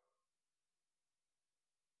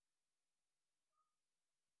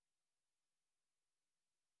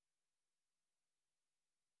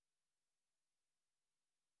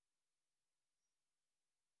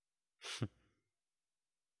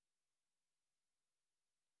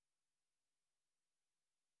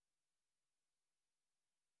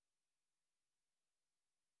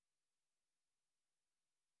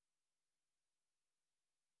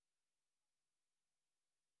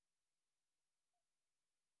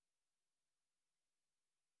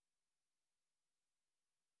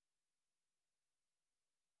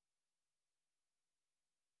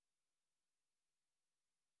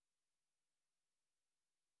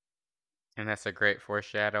 And that's a great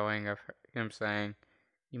foreshadowing of him saying,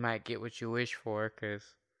 you might get what you wish for, because,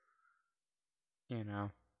 you know,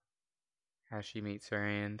 how she meets her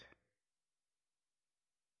end.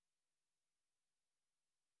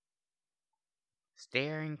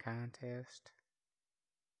 Staring contest.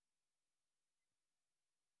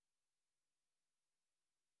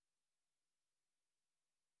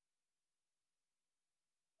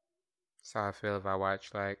 That's how I feel if I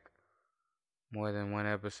watch, like, more than one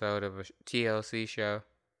episode of a TLC show.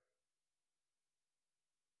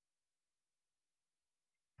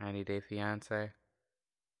 90 Day Fiance.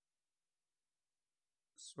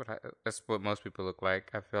 That's what most people look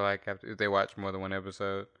like. I feel like if they watch more than one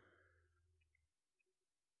episode.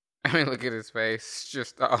 I mean, look at his face.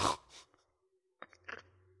 Just, oh.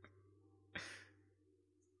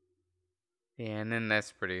 Yeah, and then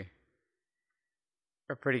that's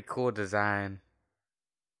a pretty cool design.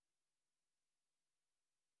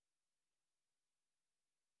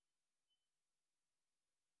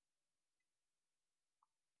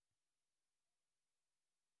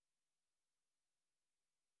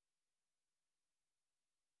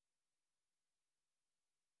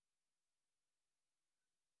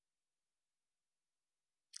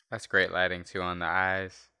 That's great lighting too on the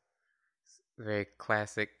eyes. Very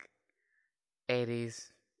classic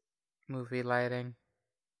 80s movie lighting.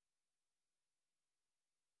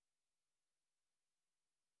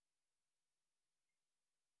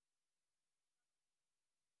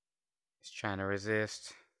 He's trying to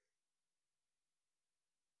resist.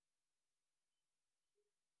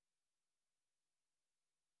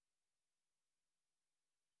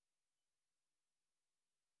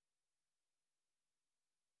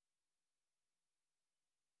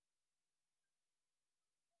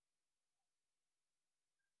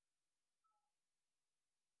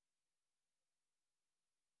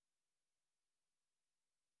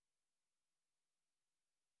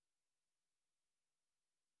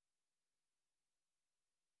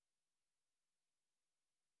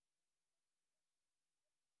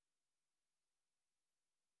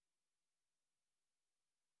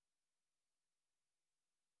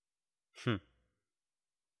 Hmm.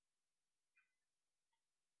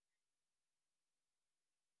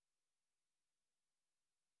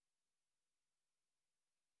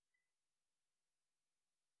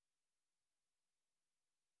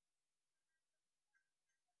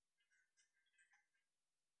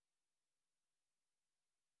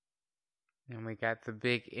 And we got the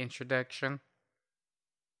big introduction.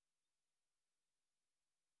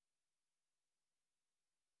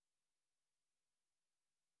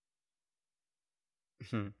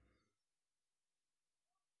 Hmm.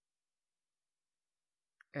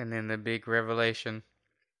 And then the big revelation.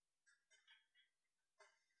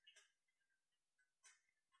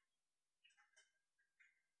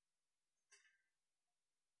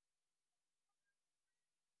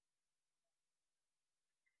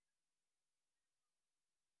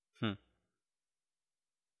 Hmm.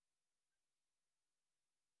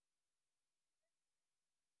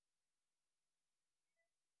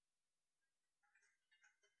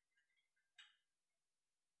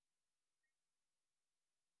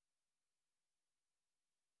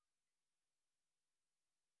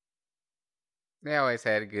 They always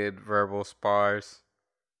had good verbal spars.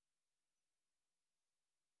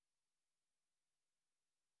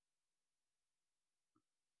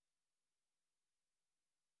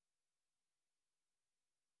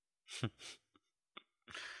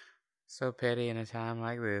 So petty in a time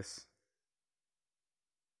like this.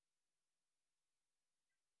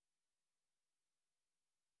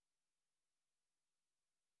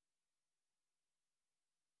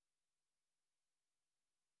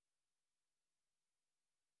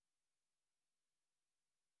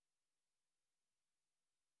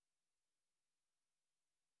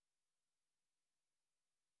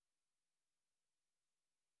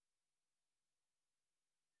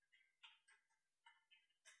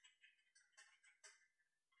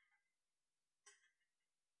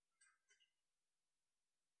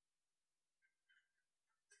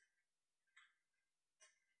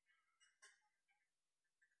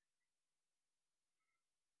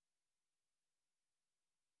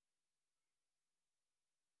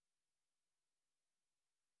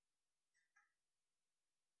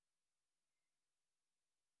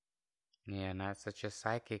 Yeah, not such a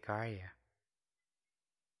psychic, are you?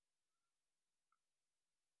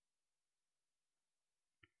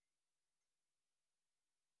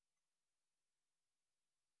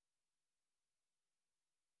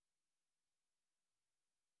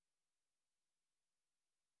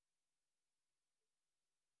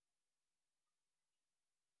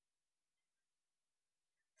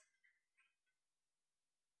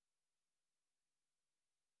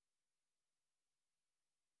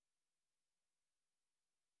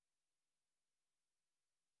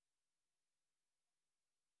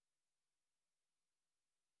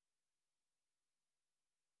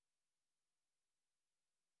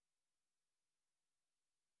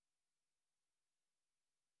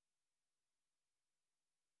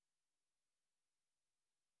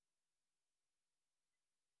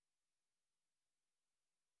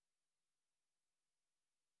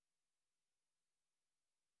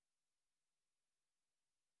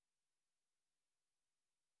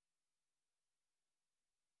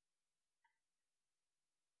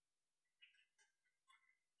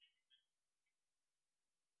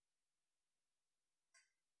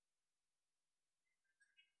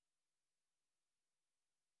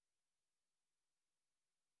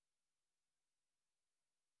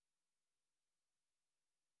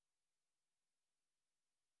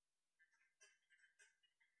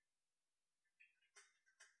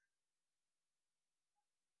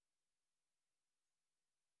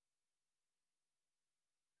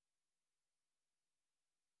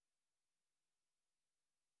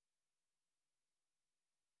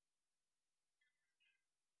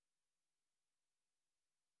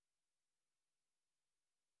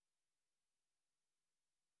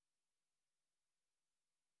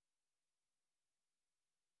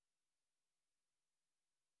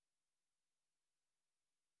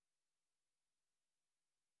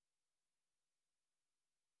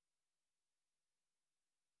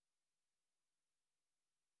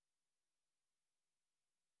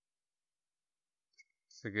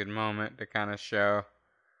 It's a good moment to kind of show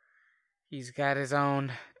he's got his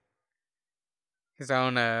own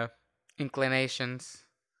inclinations.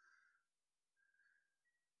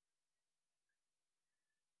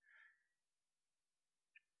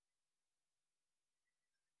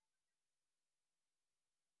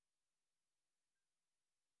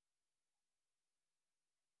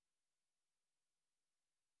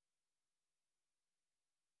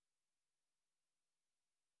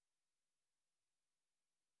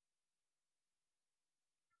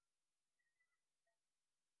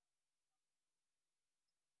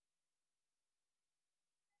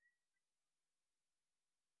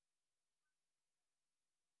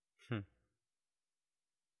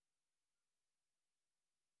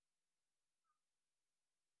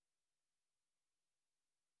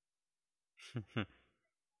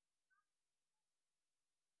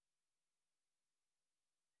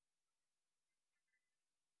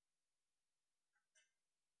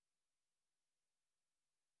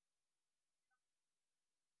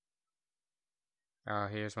 Oh,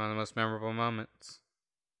 here's one of the most memorable moments.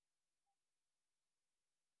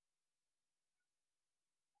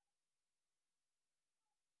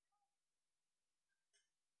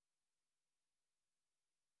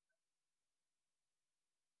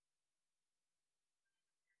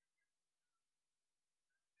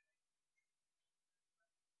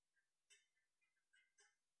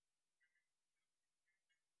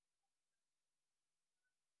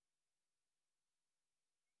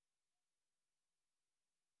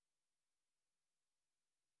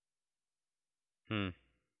 Hmm.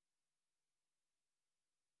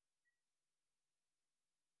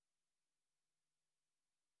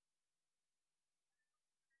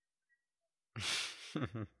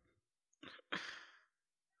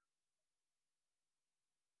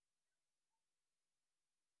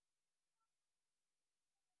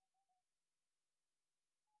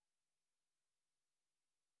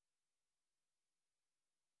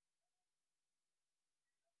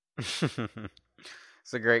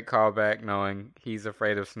 It's a great callback knowing he's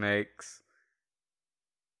afraid of snakes.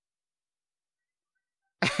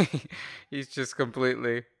 He's just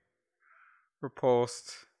completely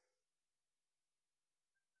repulsed.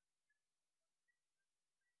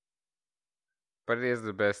 But it is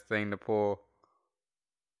the best thing to pull.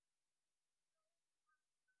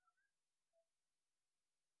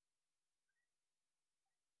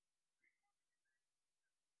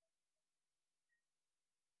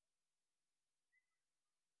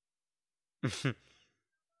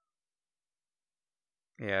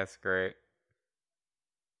 Yeah, it's great.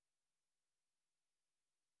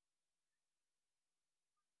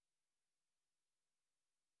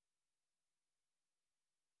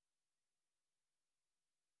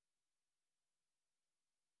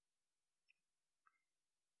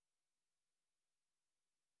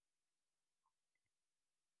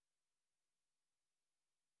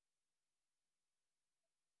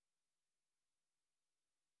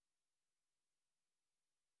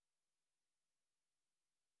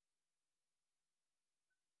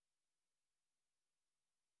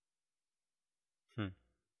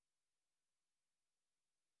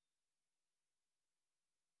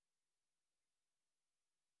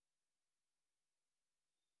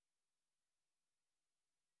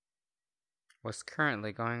 what's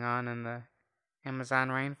currently going on in the Amazon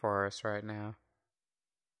rainforest right now.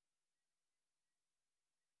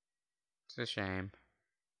 It's a shame.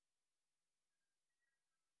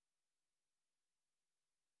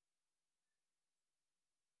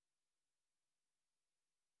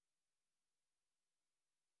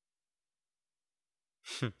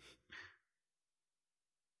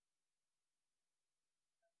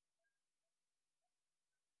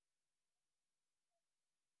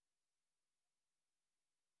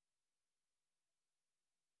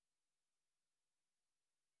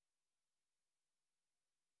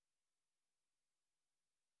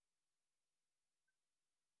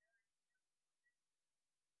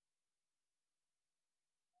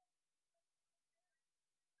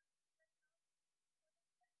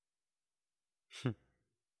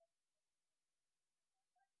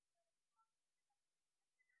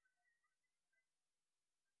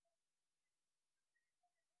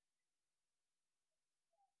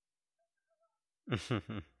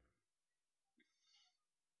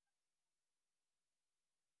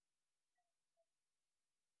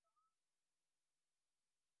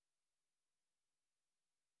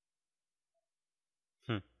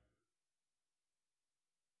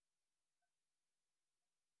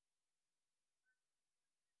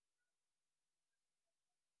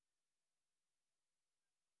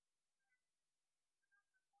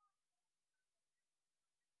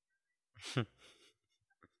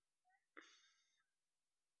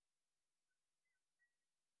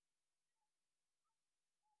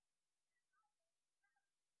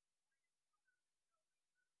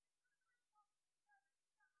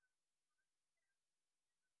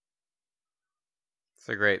 It's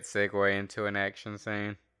a great segue into an action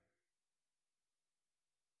scene.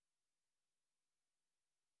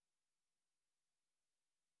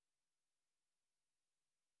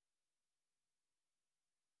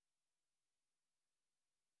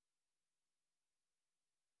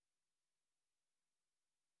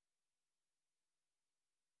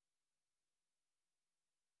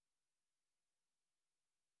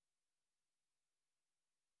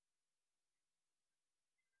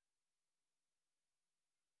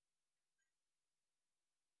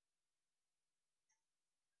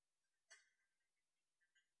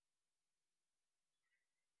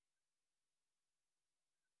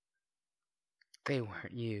 They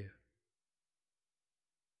weren't you.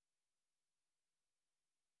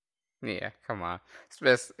 Yeah, come on.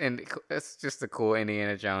 It's just a cool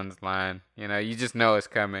Indiana Jones line. You know, you just know it's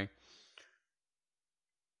coming.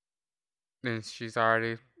 And she's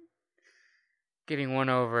already getting one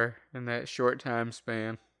over in that short time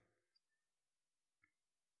span.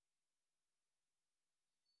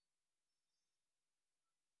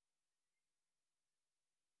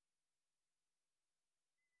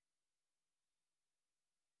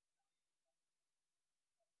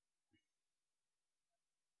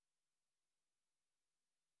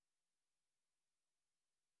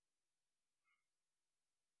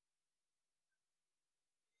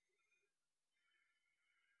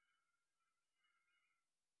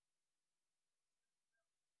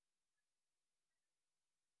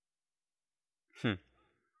 Hmm.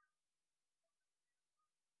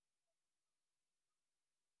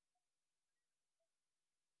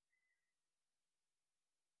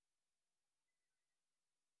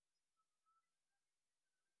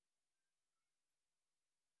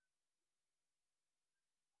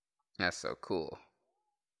 That's so cool.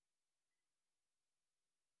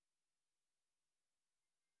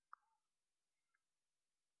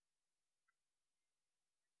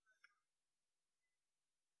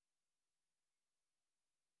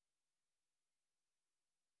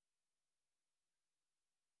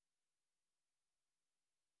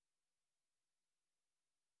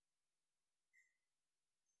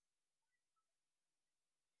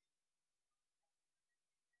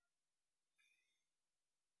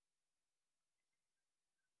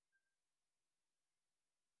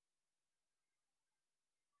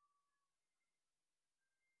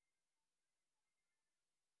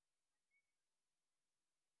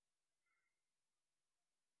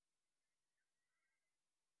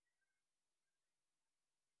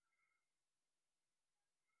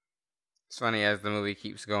 It's funny as the movie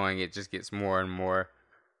keeps going, it just gets more and more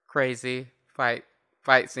crazy fight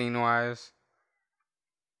scene wise.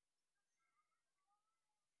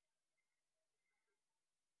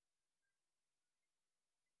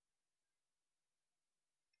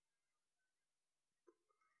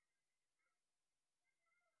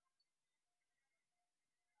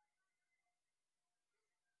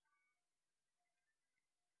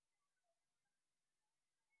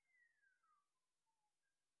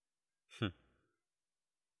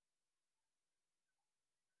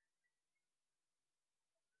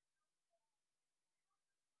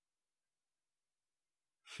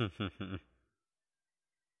 It's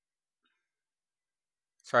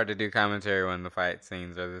hard to do commentary when the fight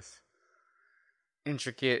scenes are this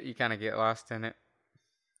intricate. You kind of get lost in it.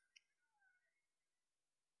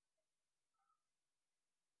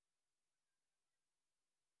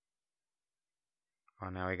 Oh,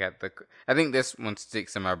 now we got the. I think this one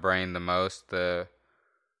sticks in my brain the most. The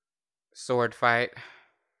sword fight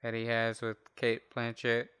that he has with Kate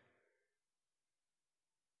Blanchett.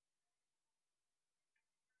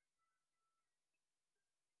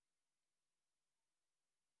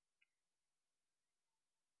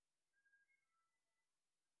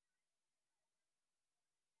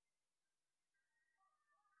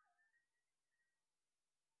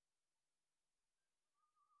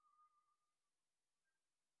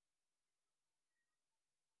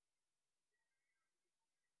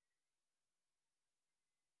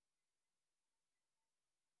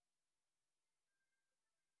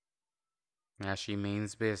 Now she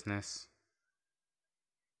means business.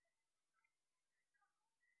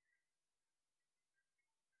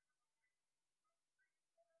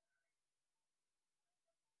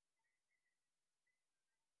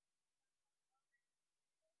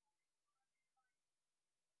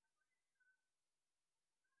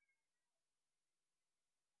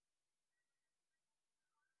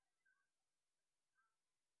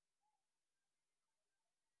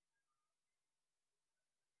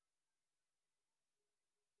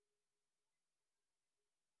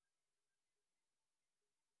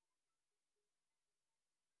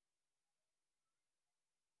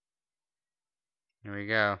 Here we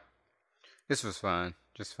go. This was fun.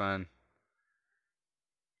 Just fun.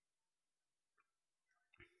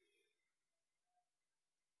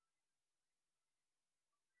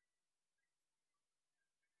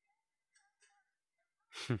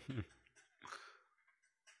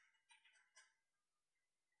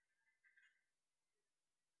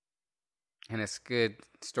 And it's good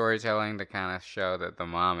storytelling to kind of show that the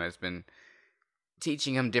mom has been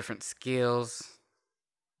teaching him different skills,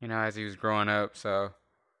 as he was growing up, so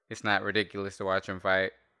it's not ridiculous to watch him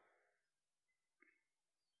fight.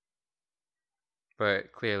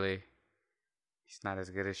 But clearly, he's not as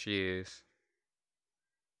good as she is.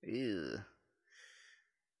 Ew.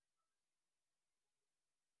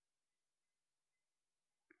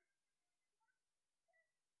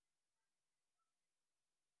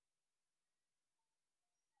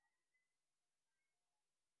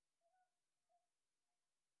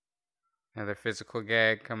 Another physical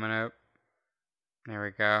gag coming up. There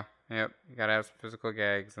we go. Yep, you gotta have some physical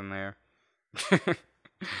gags in there.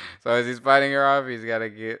 So as he's fighting her off, he's gotta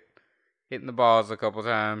get hitting the balls a couple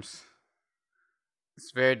times.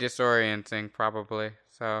 It's very disorienting, probably.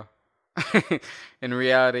 So, in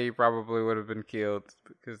reality, he probably would have been killed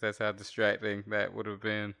because that's how distracting that would have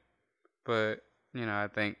been. But, I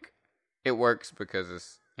think it works because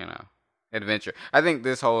it's, adventure. I think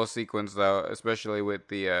this whole sequence, though, especially with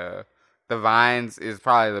the vines, is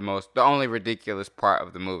probably the only ridiculous part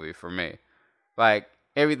of the movie for me. Like,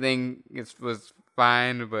 everything was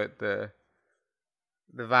fine, but the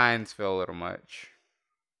vines feel a little much.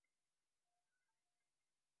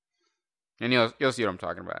 And you'll see what I'm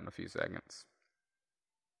talking about in a few seconds.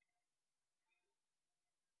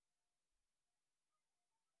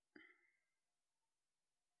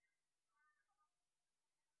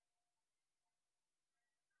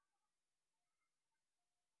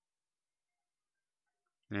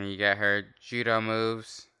 And you got her judo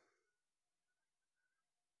moves,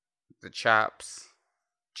 the chops,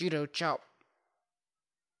 judo chop.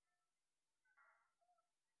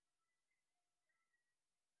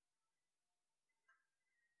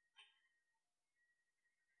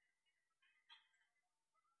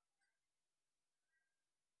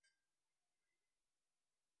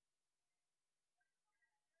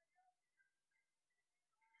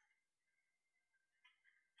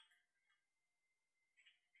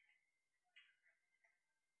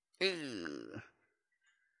 Ew.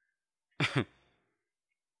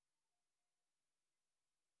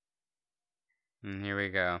 And here we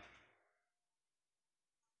go.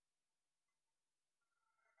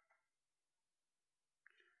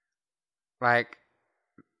 Like,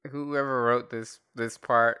 whoever wrote this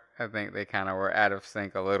part, I think they kind of were out of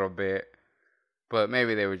sync a little bit. But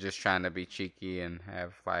maybe they were just trying to be cheeky and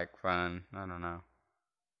have like fun. I don't know.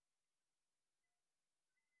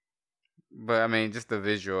 But I mean, just the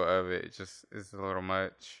visual of it just is a little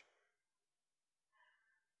much.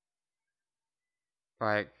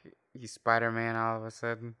 Like he's Spider-Man all of a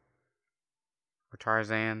sudden, or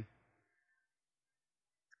Tarzan.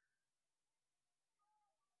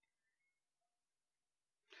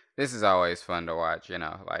 This is always fun to watch.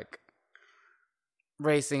 Like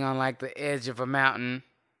racing on like the edge of a mountain.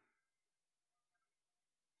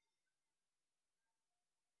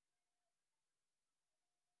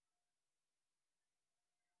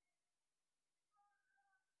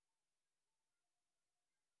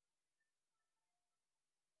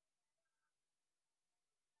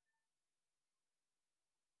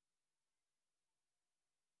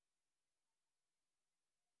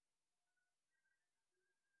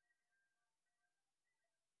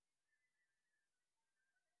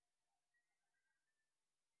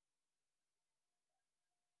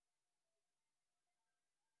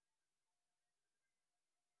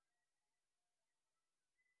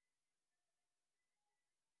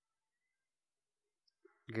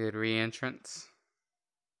 Good re-entrance.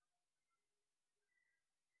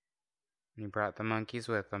 He brought the monkeys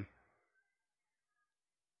with him.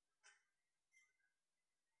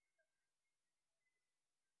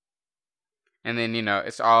 And then,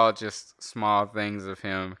 it's all just small things of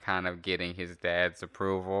him kind of getting his dad's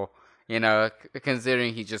approval.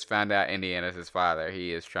 Considering he just found out Indiana's his father,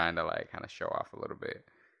 he is trying to, like, kind of show off a little bit.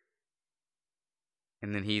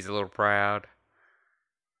 And then he's a little proud.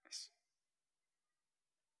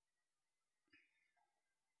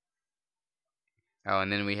 Oh,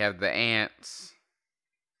 and then we have the ants.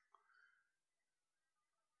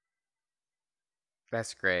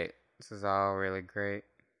 That's great. This is all really great.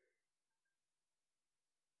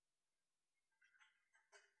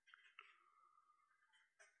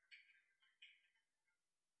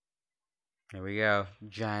 Here we go.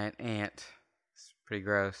 Giant ant. It's pretty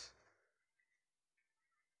gross.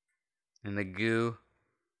 And the goo.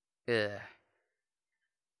 Ugh.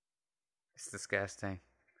 It's disgusting.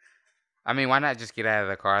 I mean, why not just get out of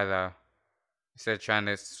the car, though? Instead of trying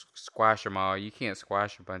to squash them all. You can't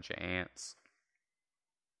squash a bunch of ants.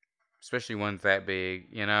 Especially ones that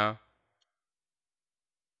big,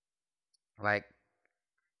 Like,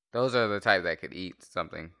 those are the type that could eat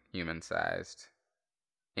something human-sized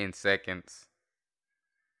in seconds.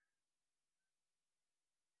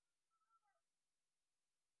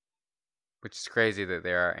 Which is crazy that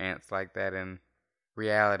there are ants like that in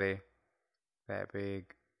reality. That big.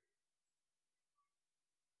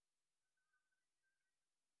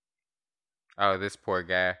 Oh, this poor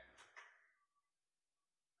guy.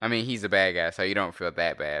 I mean, he's a bad guy, so you don't feel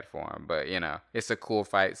that bad for him. But, it's a cool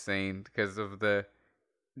fight scene because of the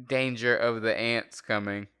danger of the ants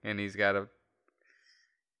coming. And he's got to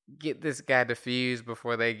get this guy defused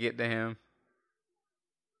before they get to him.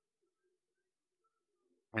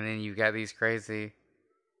 And then you got these crazy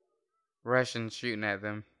Russians shooting at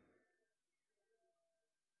them.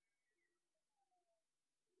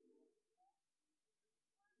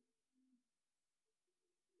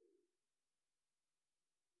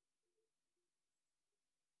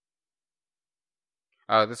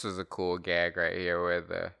 Oh, this was a cool gag right here where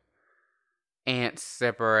the ants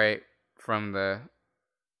separate from the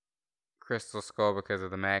crystal skull because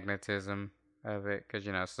of the magnetism of it. Because,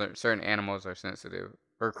 certain animals are sensitive,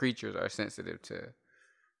 or creatures are sensitive to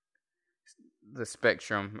the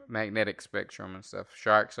spectrum, magnetic spectrum and stuff.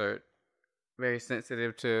 Sharks are very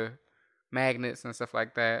sensitive to magnets and stuff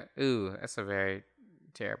like that. Ooh, that's a very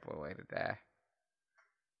terrible way to die.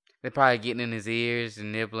 They're probably getting in his ears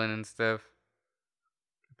and nibbling and stuff.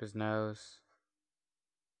 Up his nose.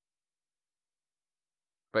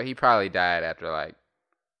 But he probably died after like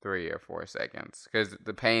 3 or 4 seconds. Because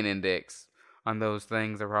the pain index on those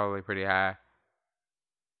things are probably pretty high.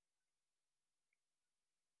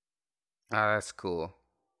 Oh, that's cool.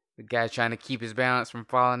 The guy trying to keep his balance from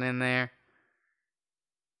falling in there.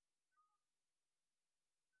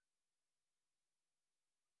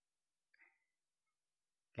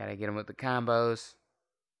 Gotta get him with the combos.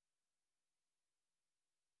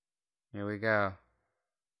 Here we go.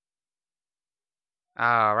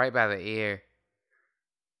 Ah, right by the ear.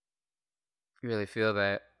 You really feel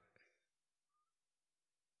that.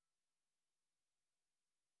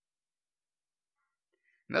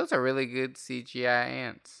 And those are really good CGI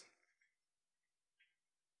ants.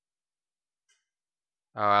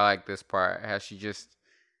 Oh, I like this part. How she just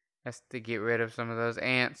has to get rid of some of those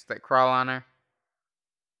ants that crawl on her.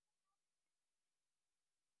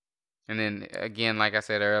 And then again, like I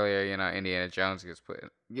said earlier, Indiana Jones gets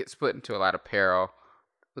put into a lot of peril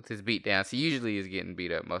with his beatdowns. He usually is getting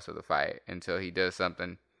beat up most of the fight until he does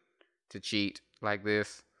something to cheat like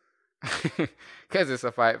this. Because it's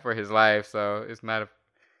a fight for his life, so it's not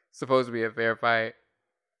supposed to be a fair fight.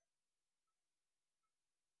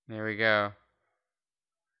 There we go.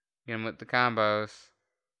 Get him with the combos.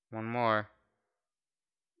 One more.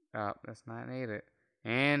 Oh, that's not needed.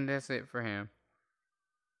 And that's it for him.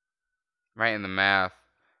 Right in the mouth.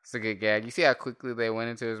 It's a good gag. You see how quickly they went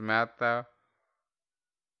into his mouth, though?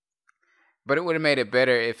 But it would have made it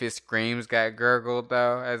better if his screams got gurgled,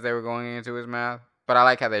 though, as they were going into his mouth. But I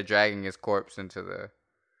like how they're dragging his corpse into the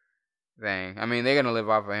thing. I mean, they're going to live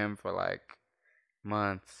off of him for, like,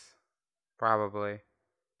 months. Probably.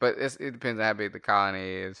 But it depends on how big the colony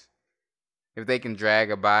is. If they can drag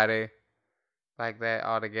a body like that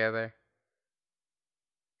all together.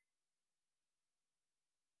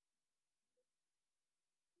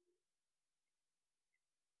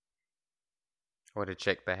 Or to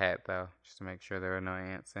check the hat, though, just to make sure there are no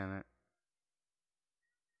ants in it.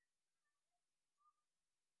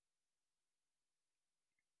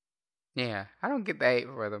 Yeah, I don't get the hate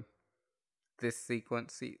for them. This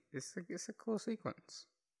sequence, it's a cool sequence.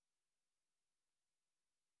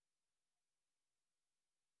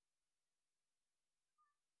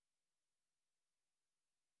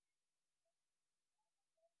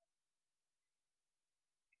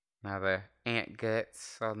 Now the ant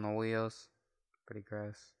guts on the wheels, pretty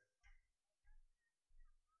gross.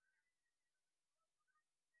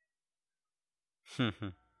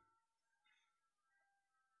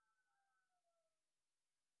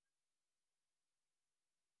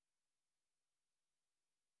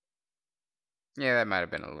 Yeah, that might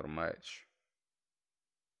have been a little much.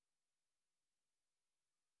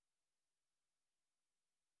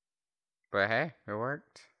 But hey, it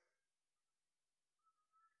worked.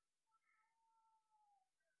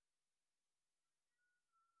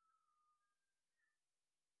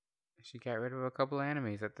 She got rid of a couple of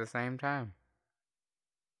enemies at the same time.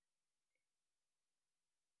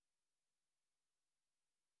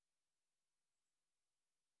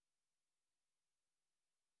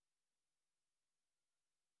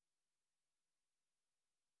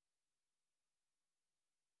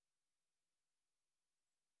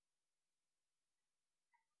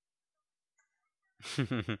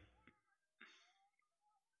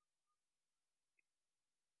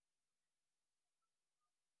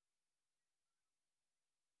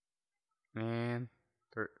 Man,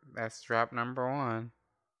 that's drop number 1.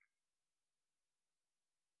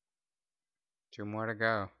 2 more to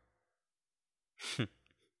go.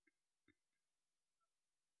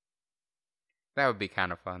 That would be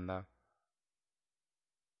kind of fun, though.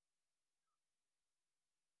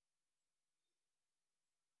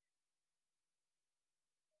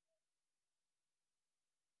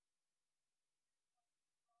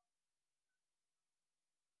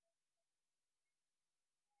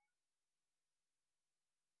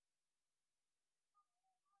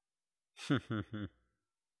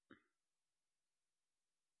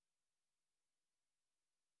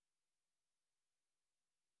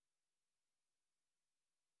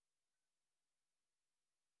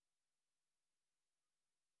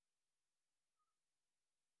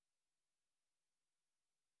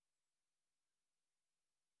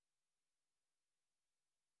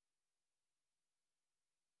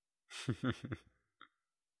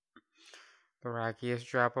 The rockiest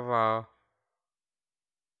drop of all.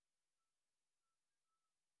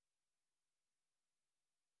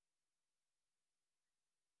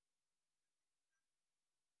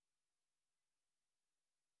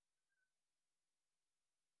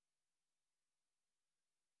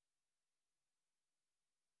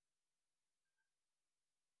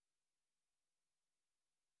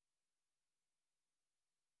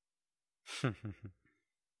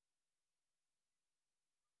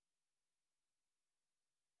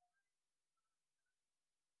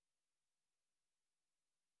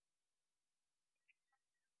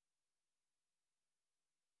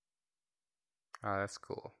 Oh, that's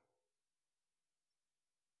cool.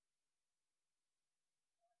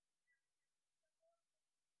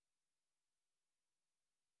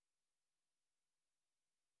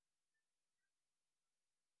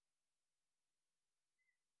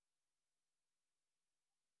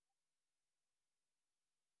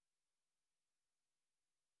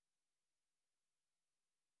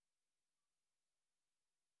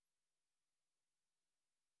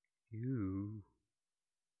 Ooh.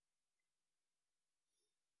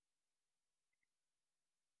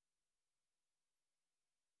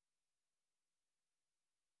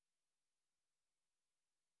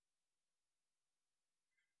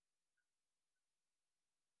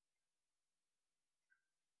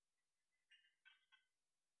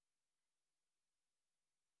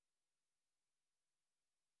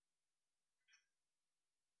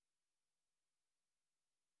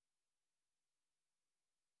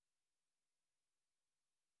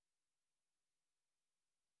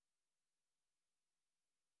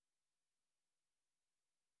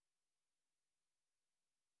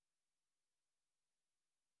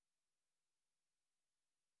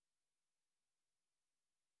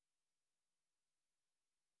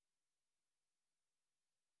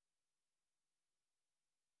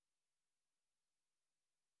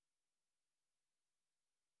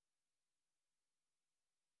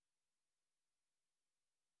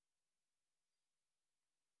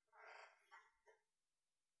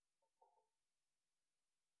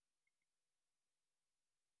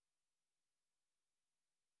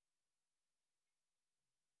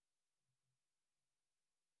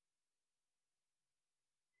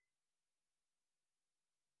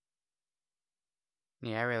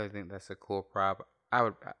 Yeah, I really think that's a cool prop. I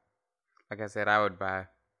would, like I said, I would buy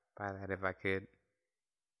that if I could.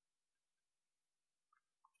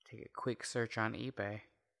 Take a quick search on eBay.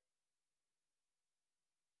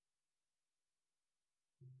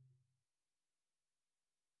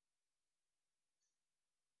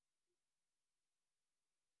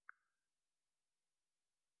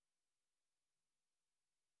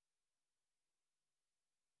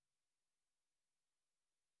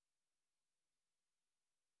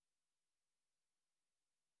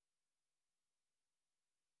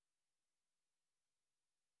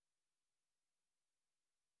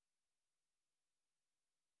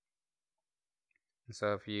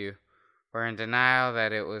 So if you were in denial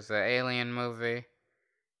that it was an alien movie,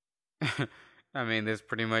 I mean, this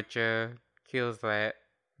pretty much kills that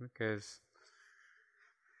because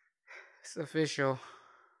it's official.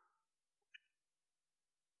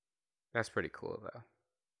 That's pretty cool though.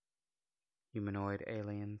 Humanoid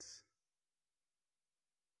aliens.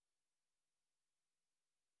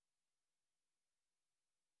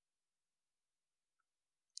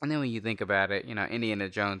 And then when you think about it, Indiana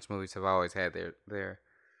Jones movies have always had their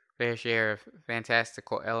fair share of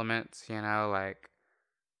fantastical elements, like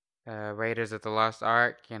Raiders of the Lost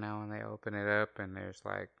Ark, when they open it up and there's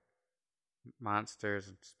like monsters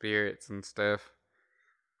and spirits and stuff.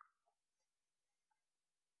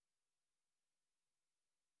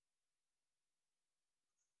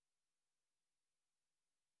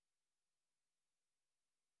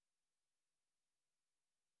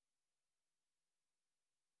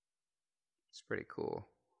 It's pretty cool.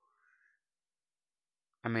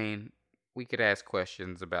 I mean, we could ask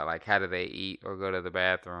questions about like how do they eat or go to the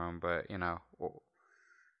bathroom, but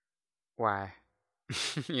why?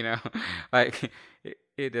 you know, like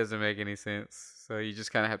it doesn't make any sense. So you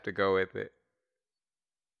just kind of have to go with it.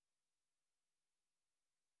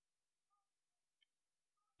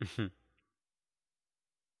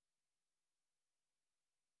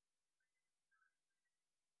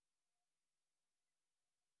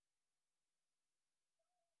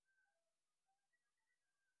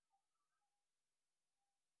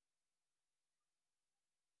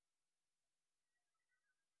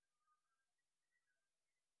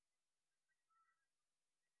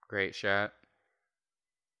 Great shot.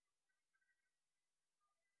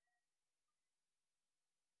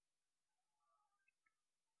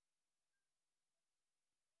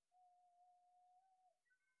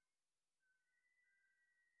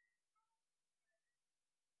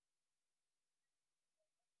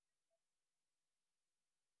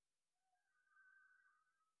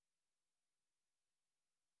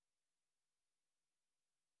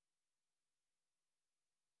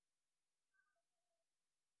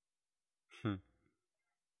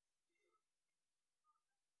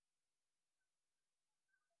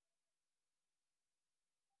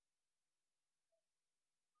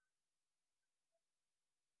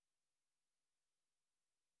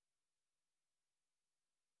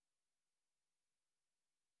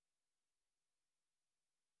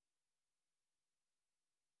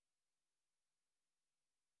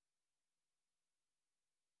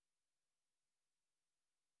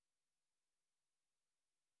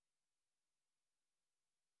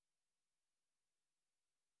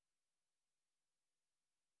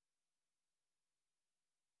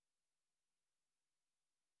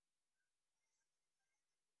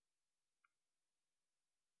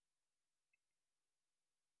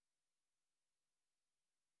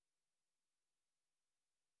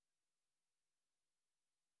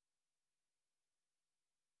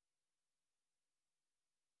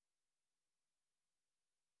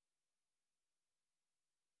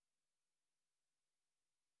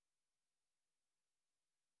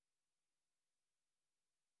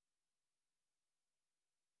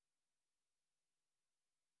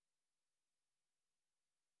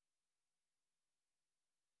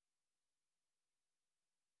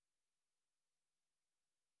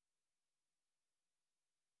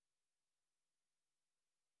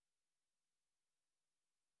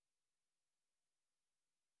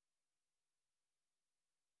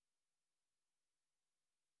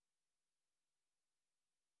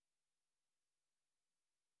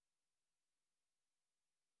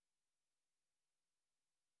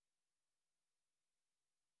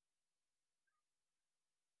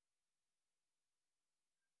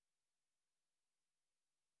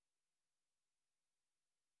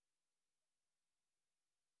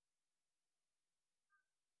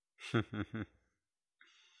 That'd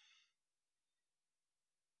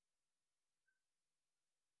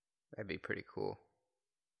be pretty cool.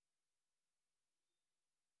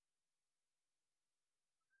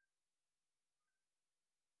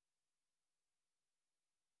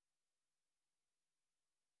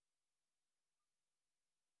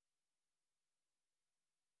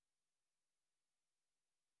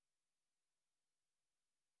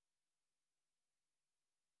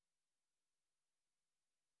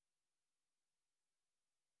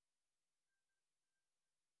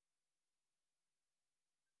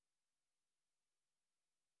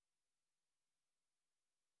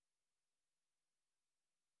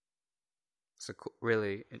 It's a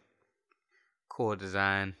really cool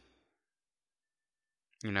design.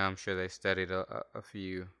 I'm sure they studied a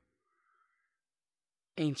few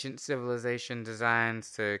ancient civilization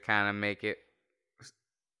designs to kind of make it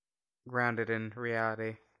grounded in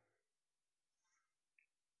reality.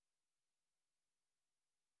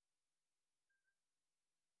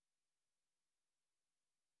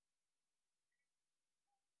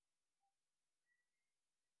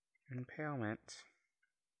 Impalement.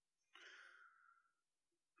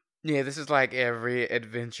 Yeah, this is like every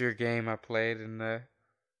adventure game I played in the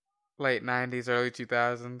late 90s, early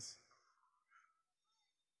 2000s.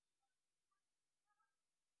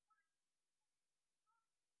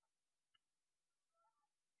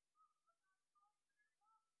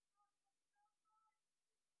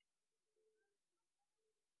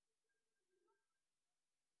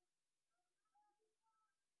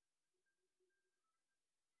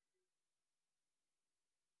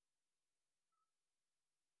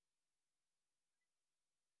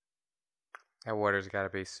 That water's got to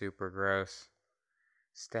be super gross.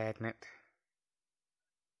 Stagnant.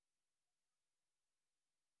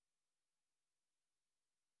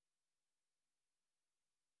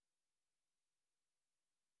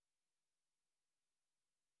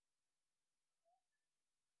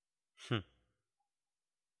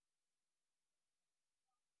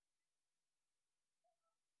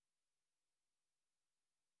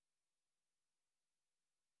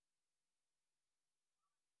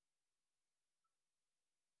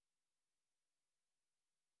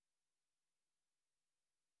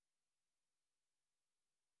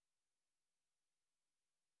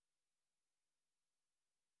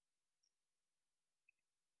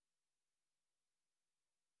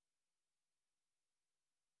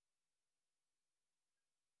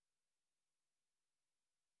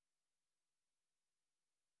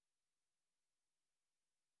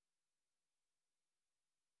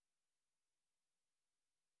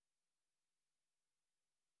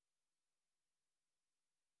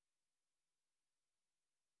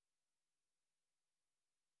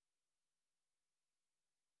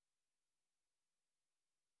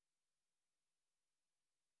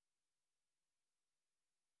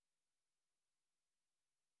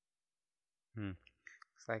 Hmm.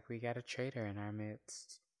 Looks like we got a traitor in our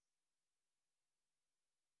midst.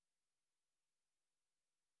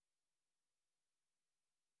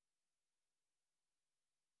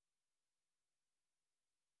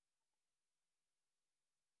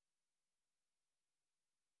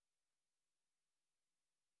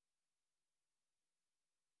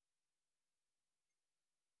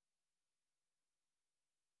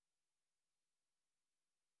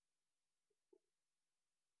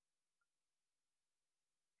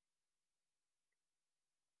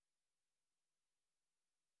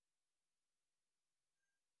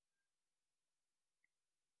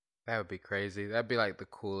 That would be crazy. That'd be like the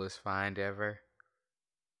coolest find ever.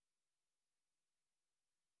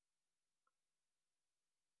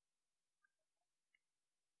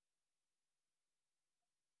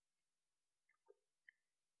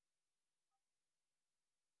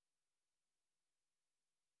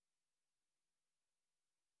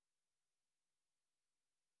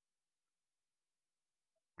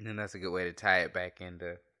 And then that's a good way to tie it back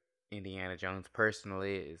into Indiana Jones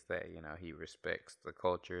personally, is that, he respects the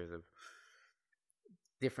cultures of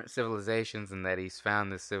different civilizations, and that he's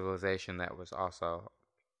found this civilization that was also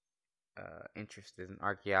interested in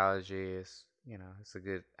archaeology. It's a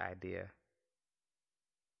good idea.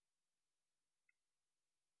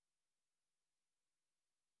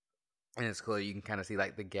 And it's cool. You can kind of see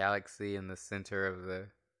like the galaxy in the center of the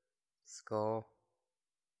skull.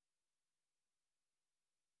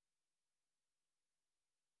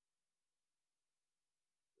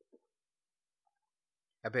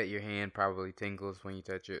 I bet your hand probably tingles when you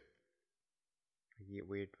touch it. You get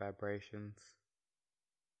weird vibrations.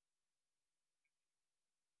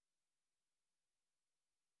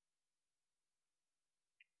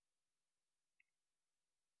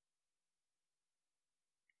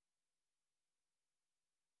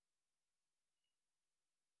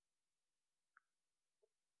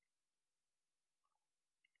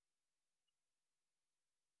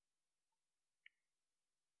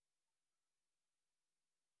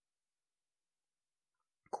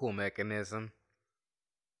 Cool mechanism.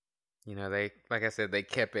 They, like I said, they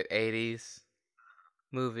kept it 80s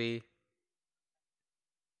movie.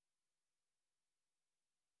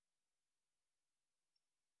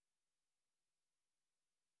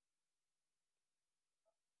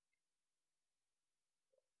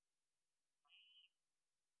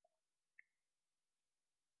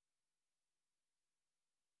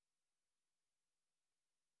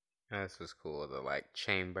 This was cool. The like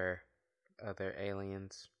chamber, other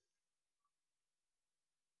aliens.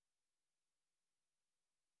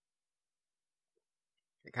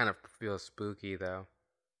 It kind of feels spooky though.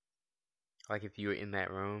 Like if you were in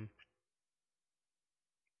that room.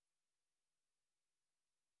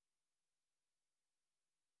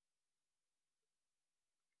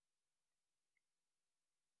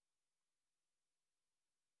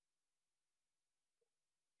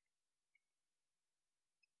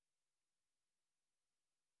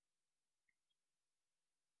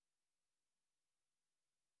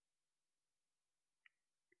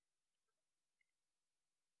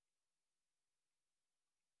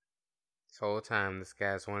 This whole time, this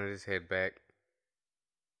guy's wanted his head back.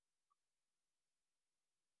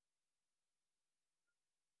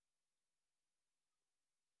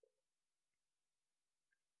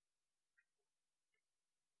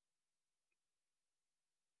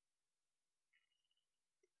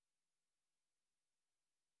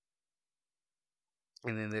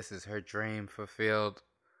 And then this is her dream fulfilled.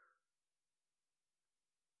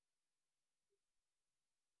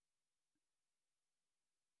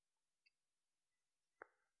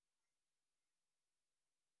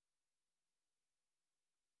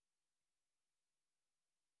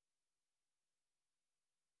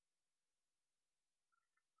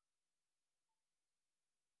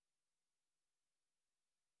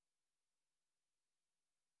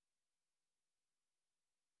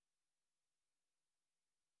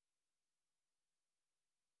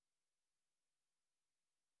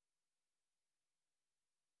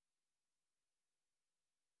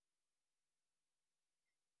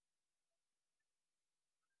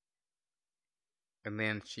 And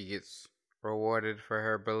then she gets rewarded for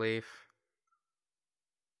her belief,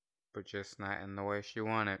 but just not in the way she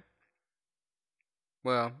wanted.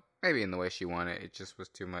 Well, maybe in the way she wanted. It just was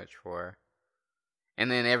too much for her.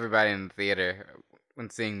 And then everybody in the theater,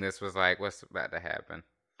 when seeing this, was like, what's about to happen?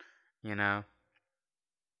 You know?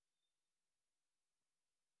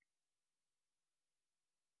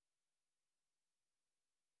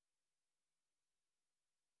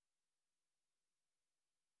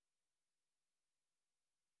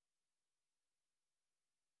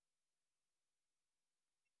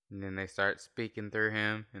 And then they start speaking through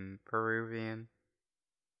him in Peruvian.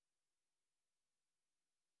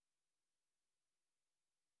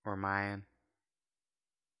 Or Mayan.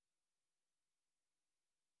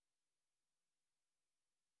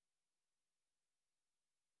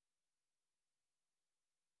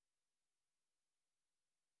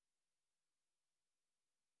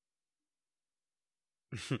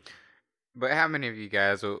 But how many of you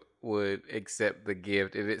guys would accept the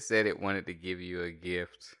gift if it said it wanted to give you a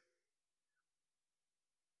gift?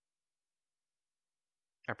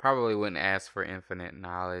 I probably wouldn't ask for infinite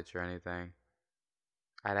knowledge or anything.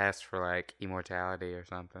 I'd ask for like immortality or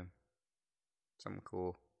something. Something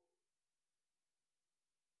cool.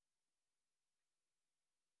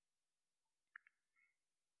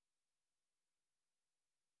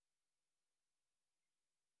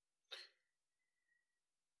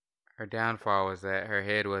 Her downfall was that her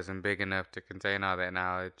head wasn't big enough to contain all that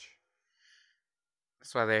knowledge.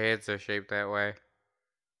 That's why their heads are shaped that way.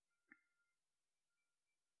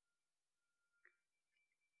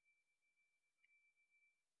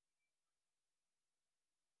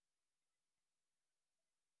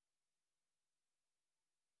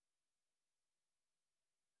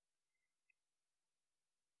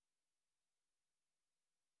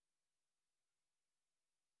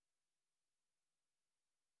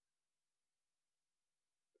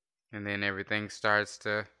 And then everything starts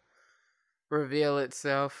to reveal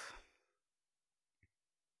itself.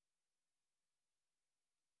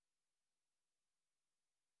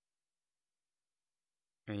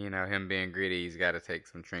 And you know, him being greedy, he's got to take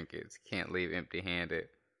some trinkets. Can't leave empty handed.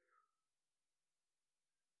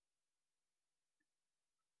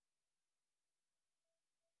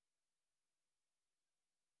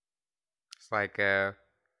 It's like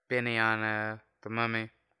Benny on The Mummy.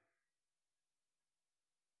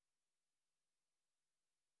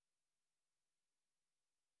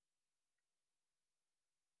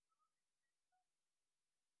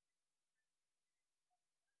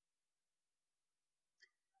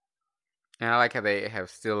 And I like how they have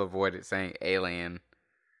still avoided saying alien.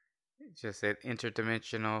 It just said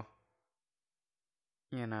interdimensional,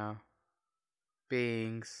 you know,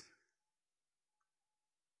 beings.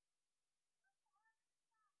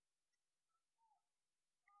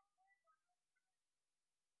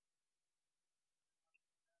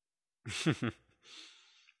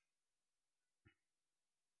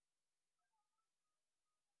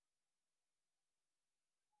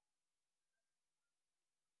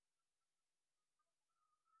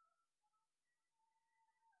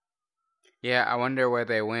 Yeah, I wonder where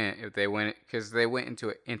they went. If they went, because they went into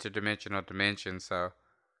an interdimensional dimension, so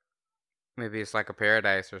maybe it's like a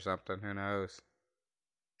paradise or something. Who knows?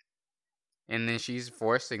 And then she's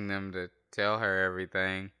forcing them to tell her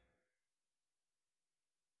everything.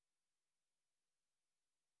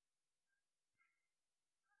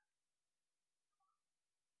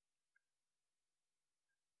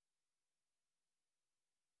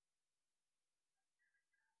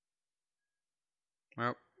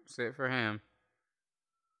 Well, that's it for him.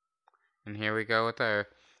 And here we go with her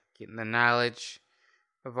getting the knowledge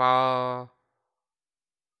of all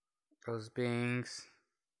those beings,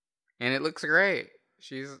 and it looks great.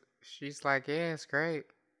 She's like, yeah, it's great.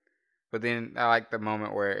 But then I like the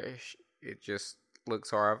moment where it just looks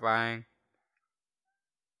horrifying.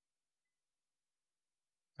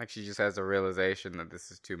 Like she just has a realization that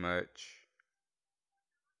this is too much.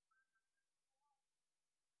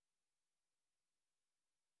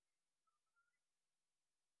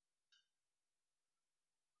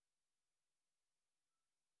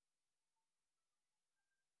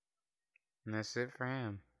 And that's it for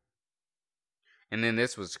him. And then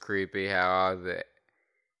this was creepy how all the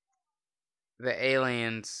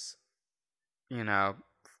aliens, you know,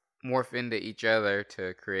 morph into each other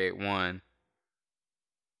to create one.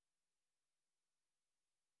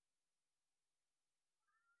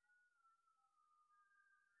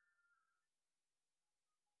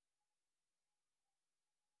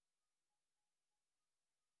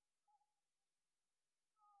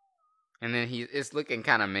 And then it's looking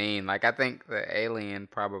kind of mean. Like I think the alien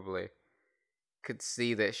probably could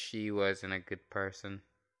see that she wasn't a good person.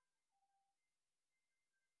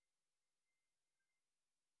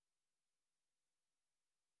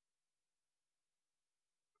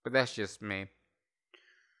 But that's just me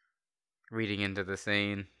reading into the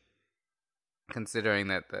scene, considering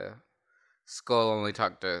that the skull only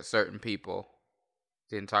talked to certain people,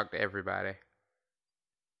 didn't talk to everybody.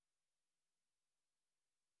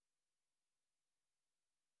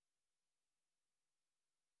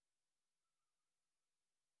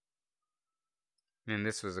 And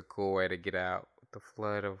this was a cool way to get out with the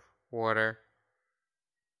flood of water.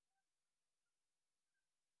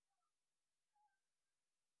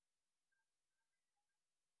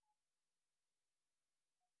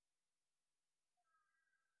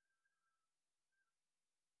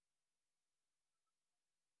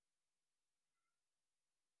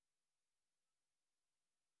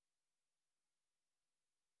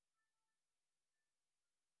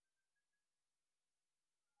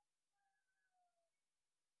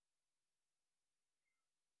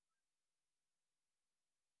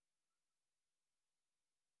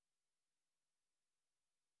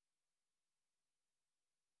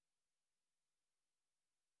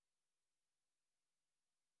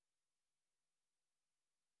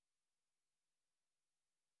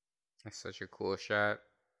 That's such a cool shot.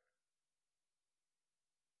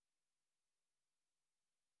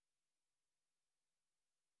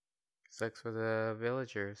 Sucks for the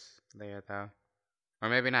villagers there, though. Or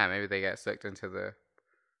maybe not. Maybe they got sucked into the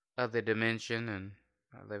other dimension and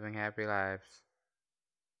are living happy lives.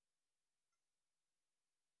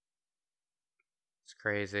 It's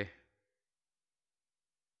crazy.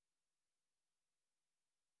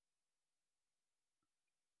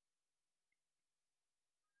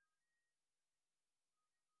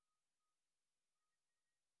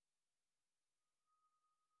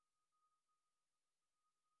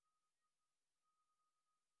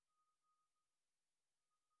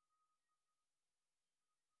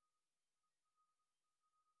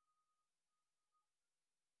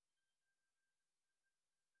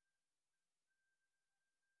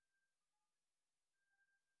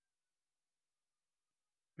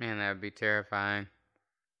 Man, that would be terrifying.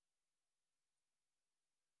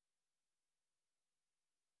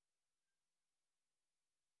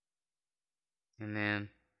 And then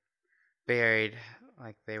buried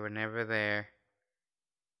like they were never there.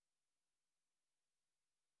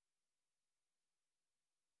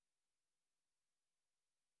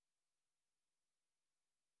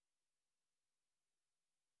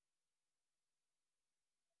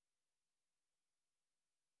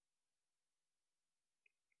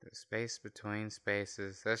 The space between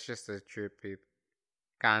spaces. That's just a trippy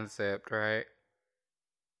concept, right?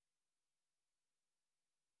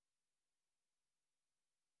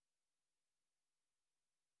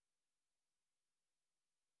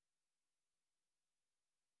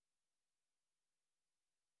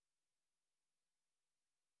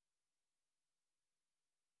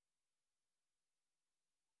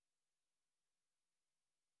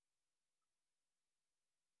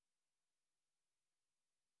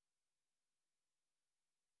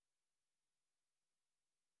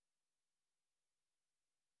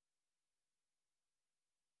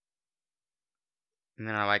 And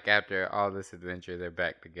then I like after all this adventure, they're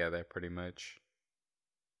back together pretty much.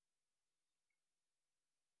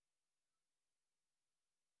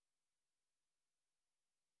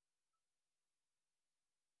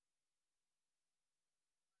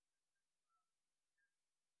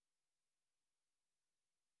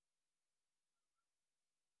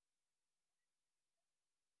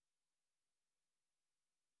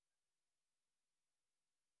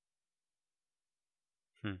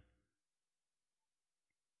 Hmm.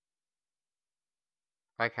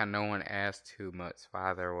 Like how no one asked who Mutt's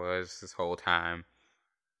father was this whole time.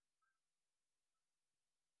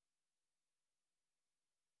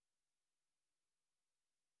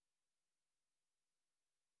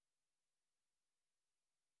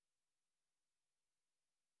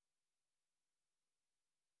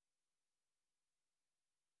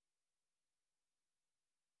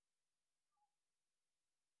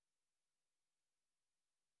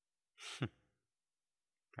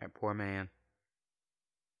 That poor man.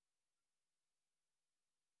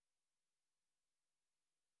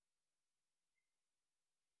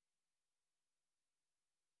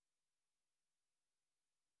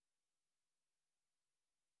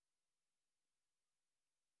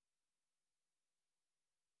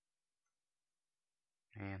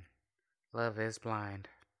 Man, love is blind.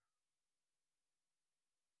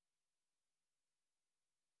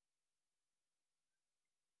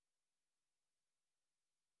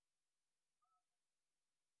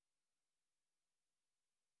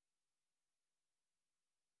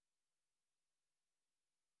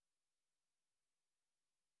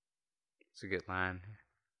 It's a good line.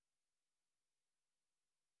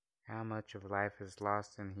 How much of life is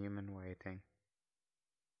lost in human waiting?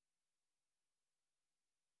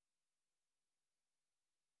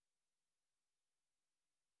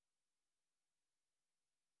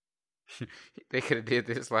 They could have did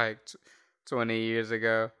this like 20 years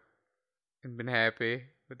ago and been happy,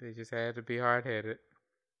 but they just had to be hard headed.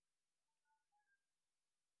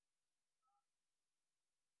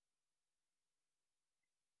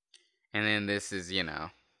 And then this is,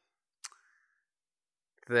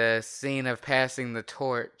 the scene of passing the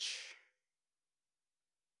torch.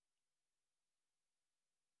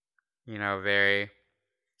 Very,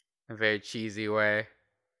 a very cheesy way.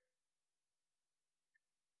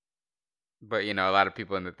 But, a lot of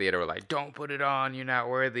people in the theater were like, don't put it on, you're not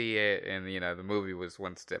worthy yet. And, the movie was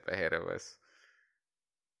one step ahead of us.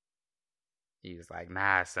 He was like,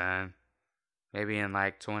 nah, son. Maybe in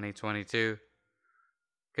like 2022.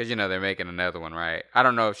 Because, they're making another one, right? I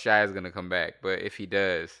don't know if Shia is going to come back, but if he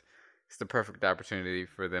does, it's the perfect opportunity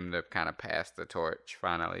for them to kind of pass the torch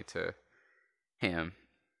finally to him.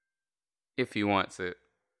 If he wants it.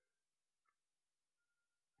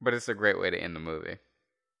 But it's a great way to end the movie.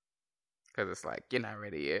 Because it's like, you're not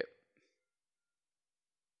ready yet.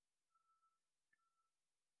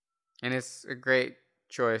 And it's a great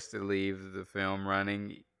choice to leave the film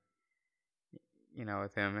running,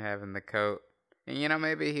 with him having the coat. And,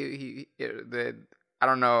 maybe I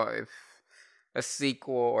don't know if a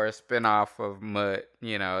sequel or a spinoff of Mutt,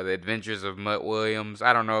 The Adventures of Mutt Williams.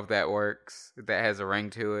 I don't know if that works, if that has a ring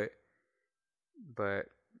to it. But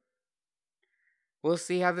we'll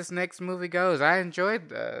see how this next movie goes. I enjoyed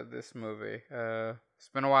this movie. It's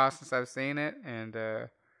been a while since I've seen it, and it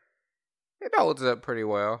holds up pretty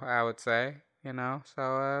well, I would say.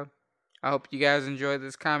 So I hope you guys enjoyed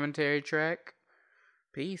this commentary track.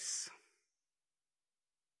 Peace.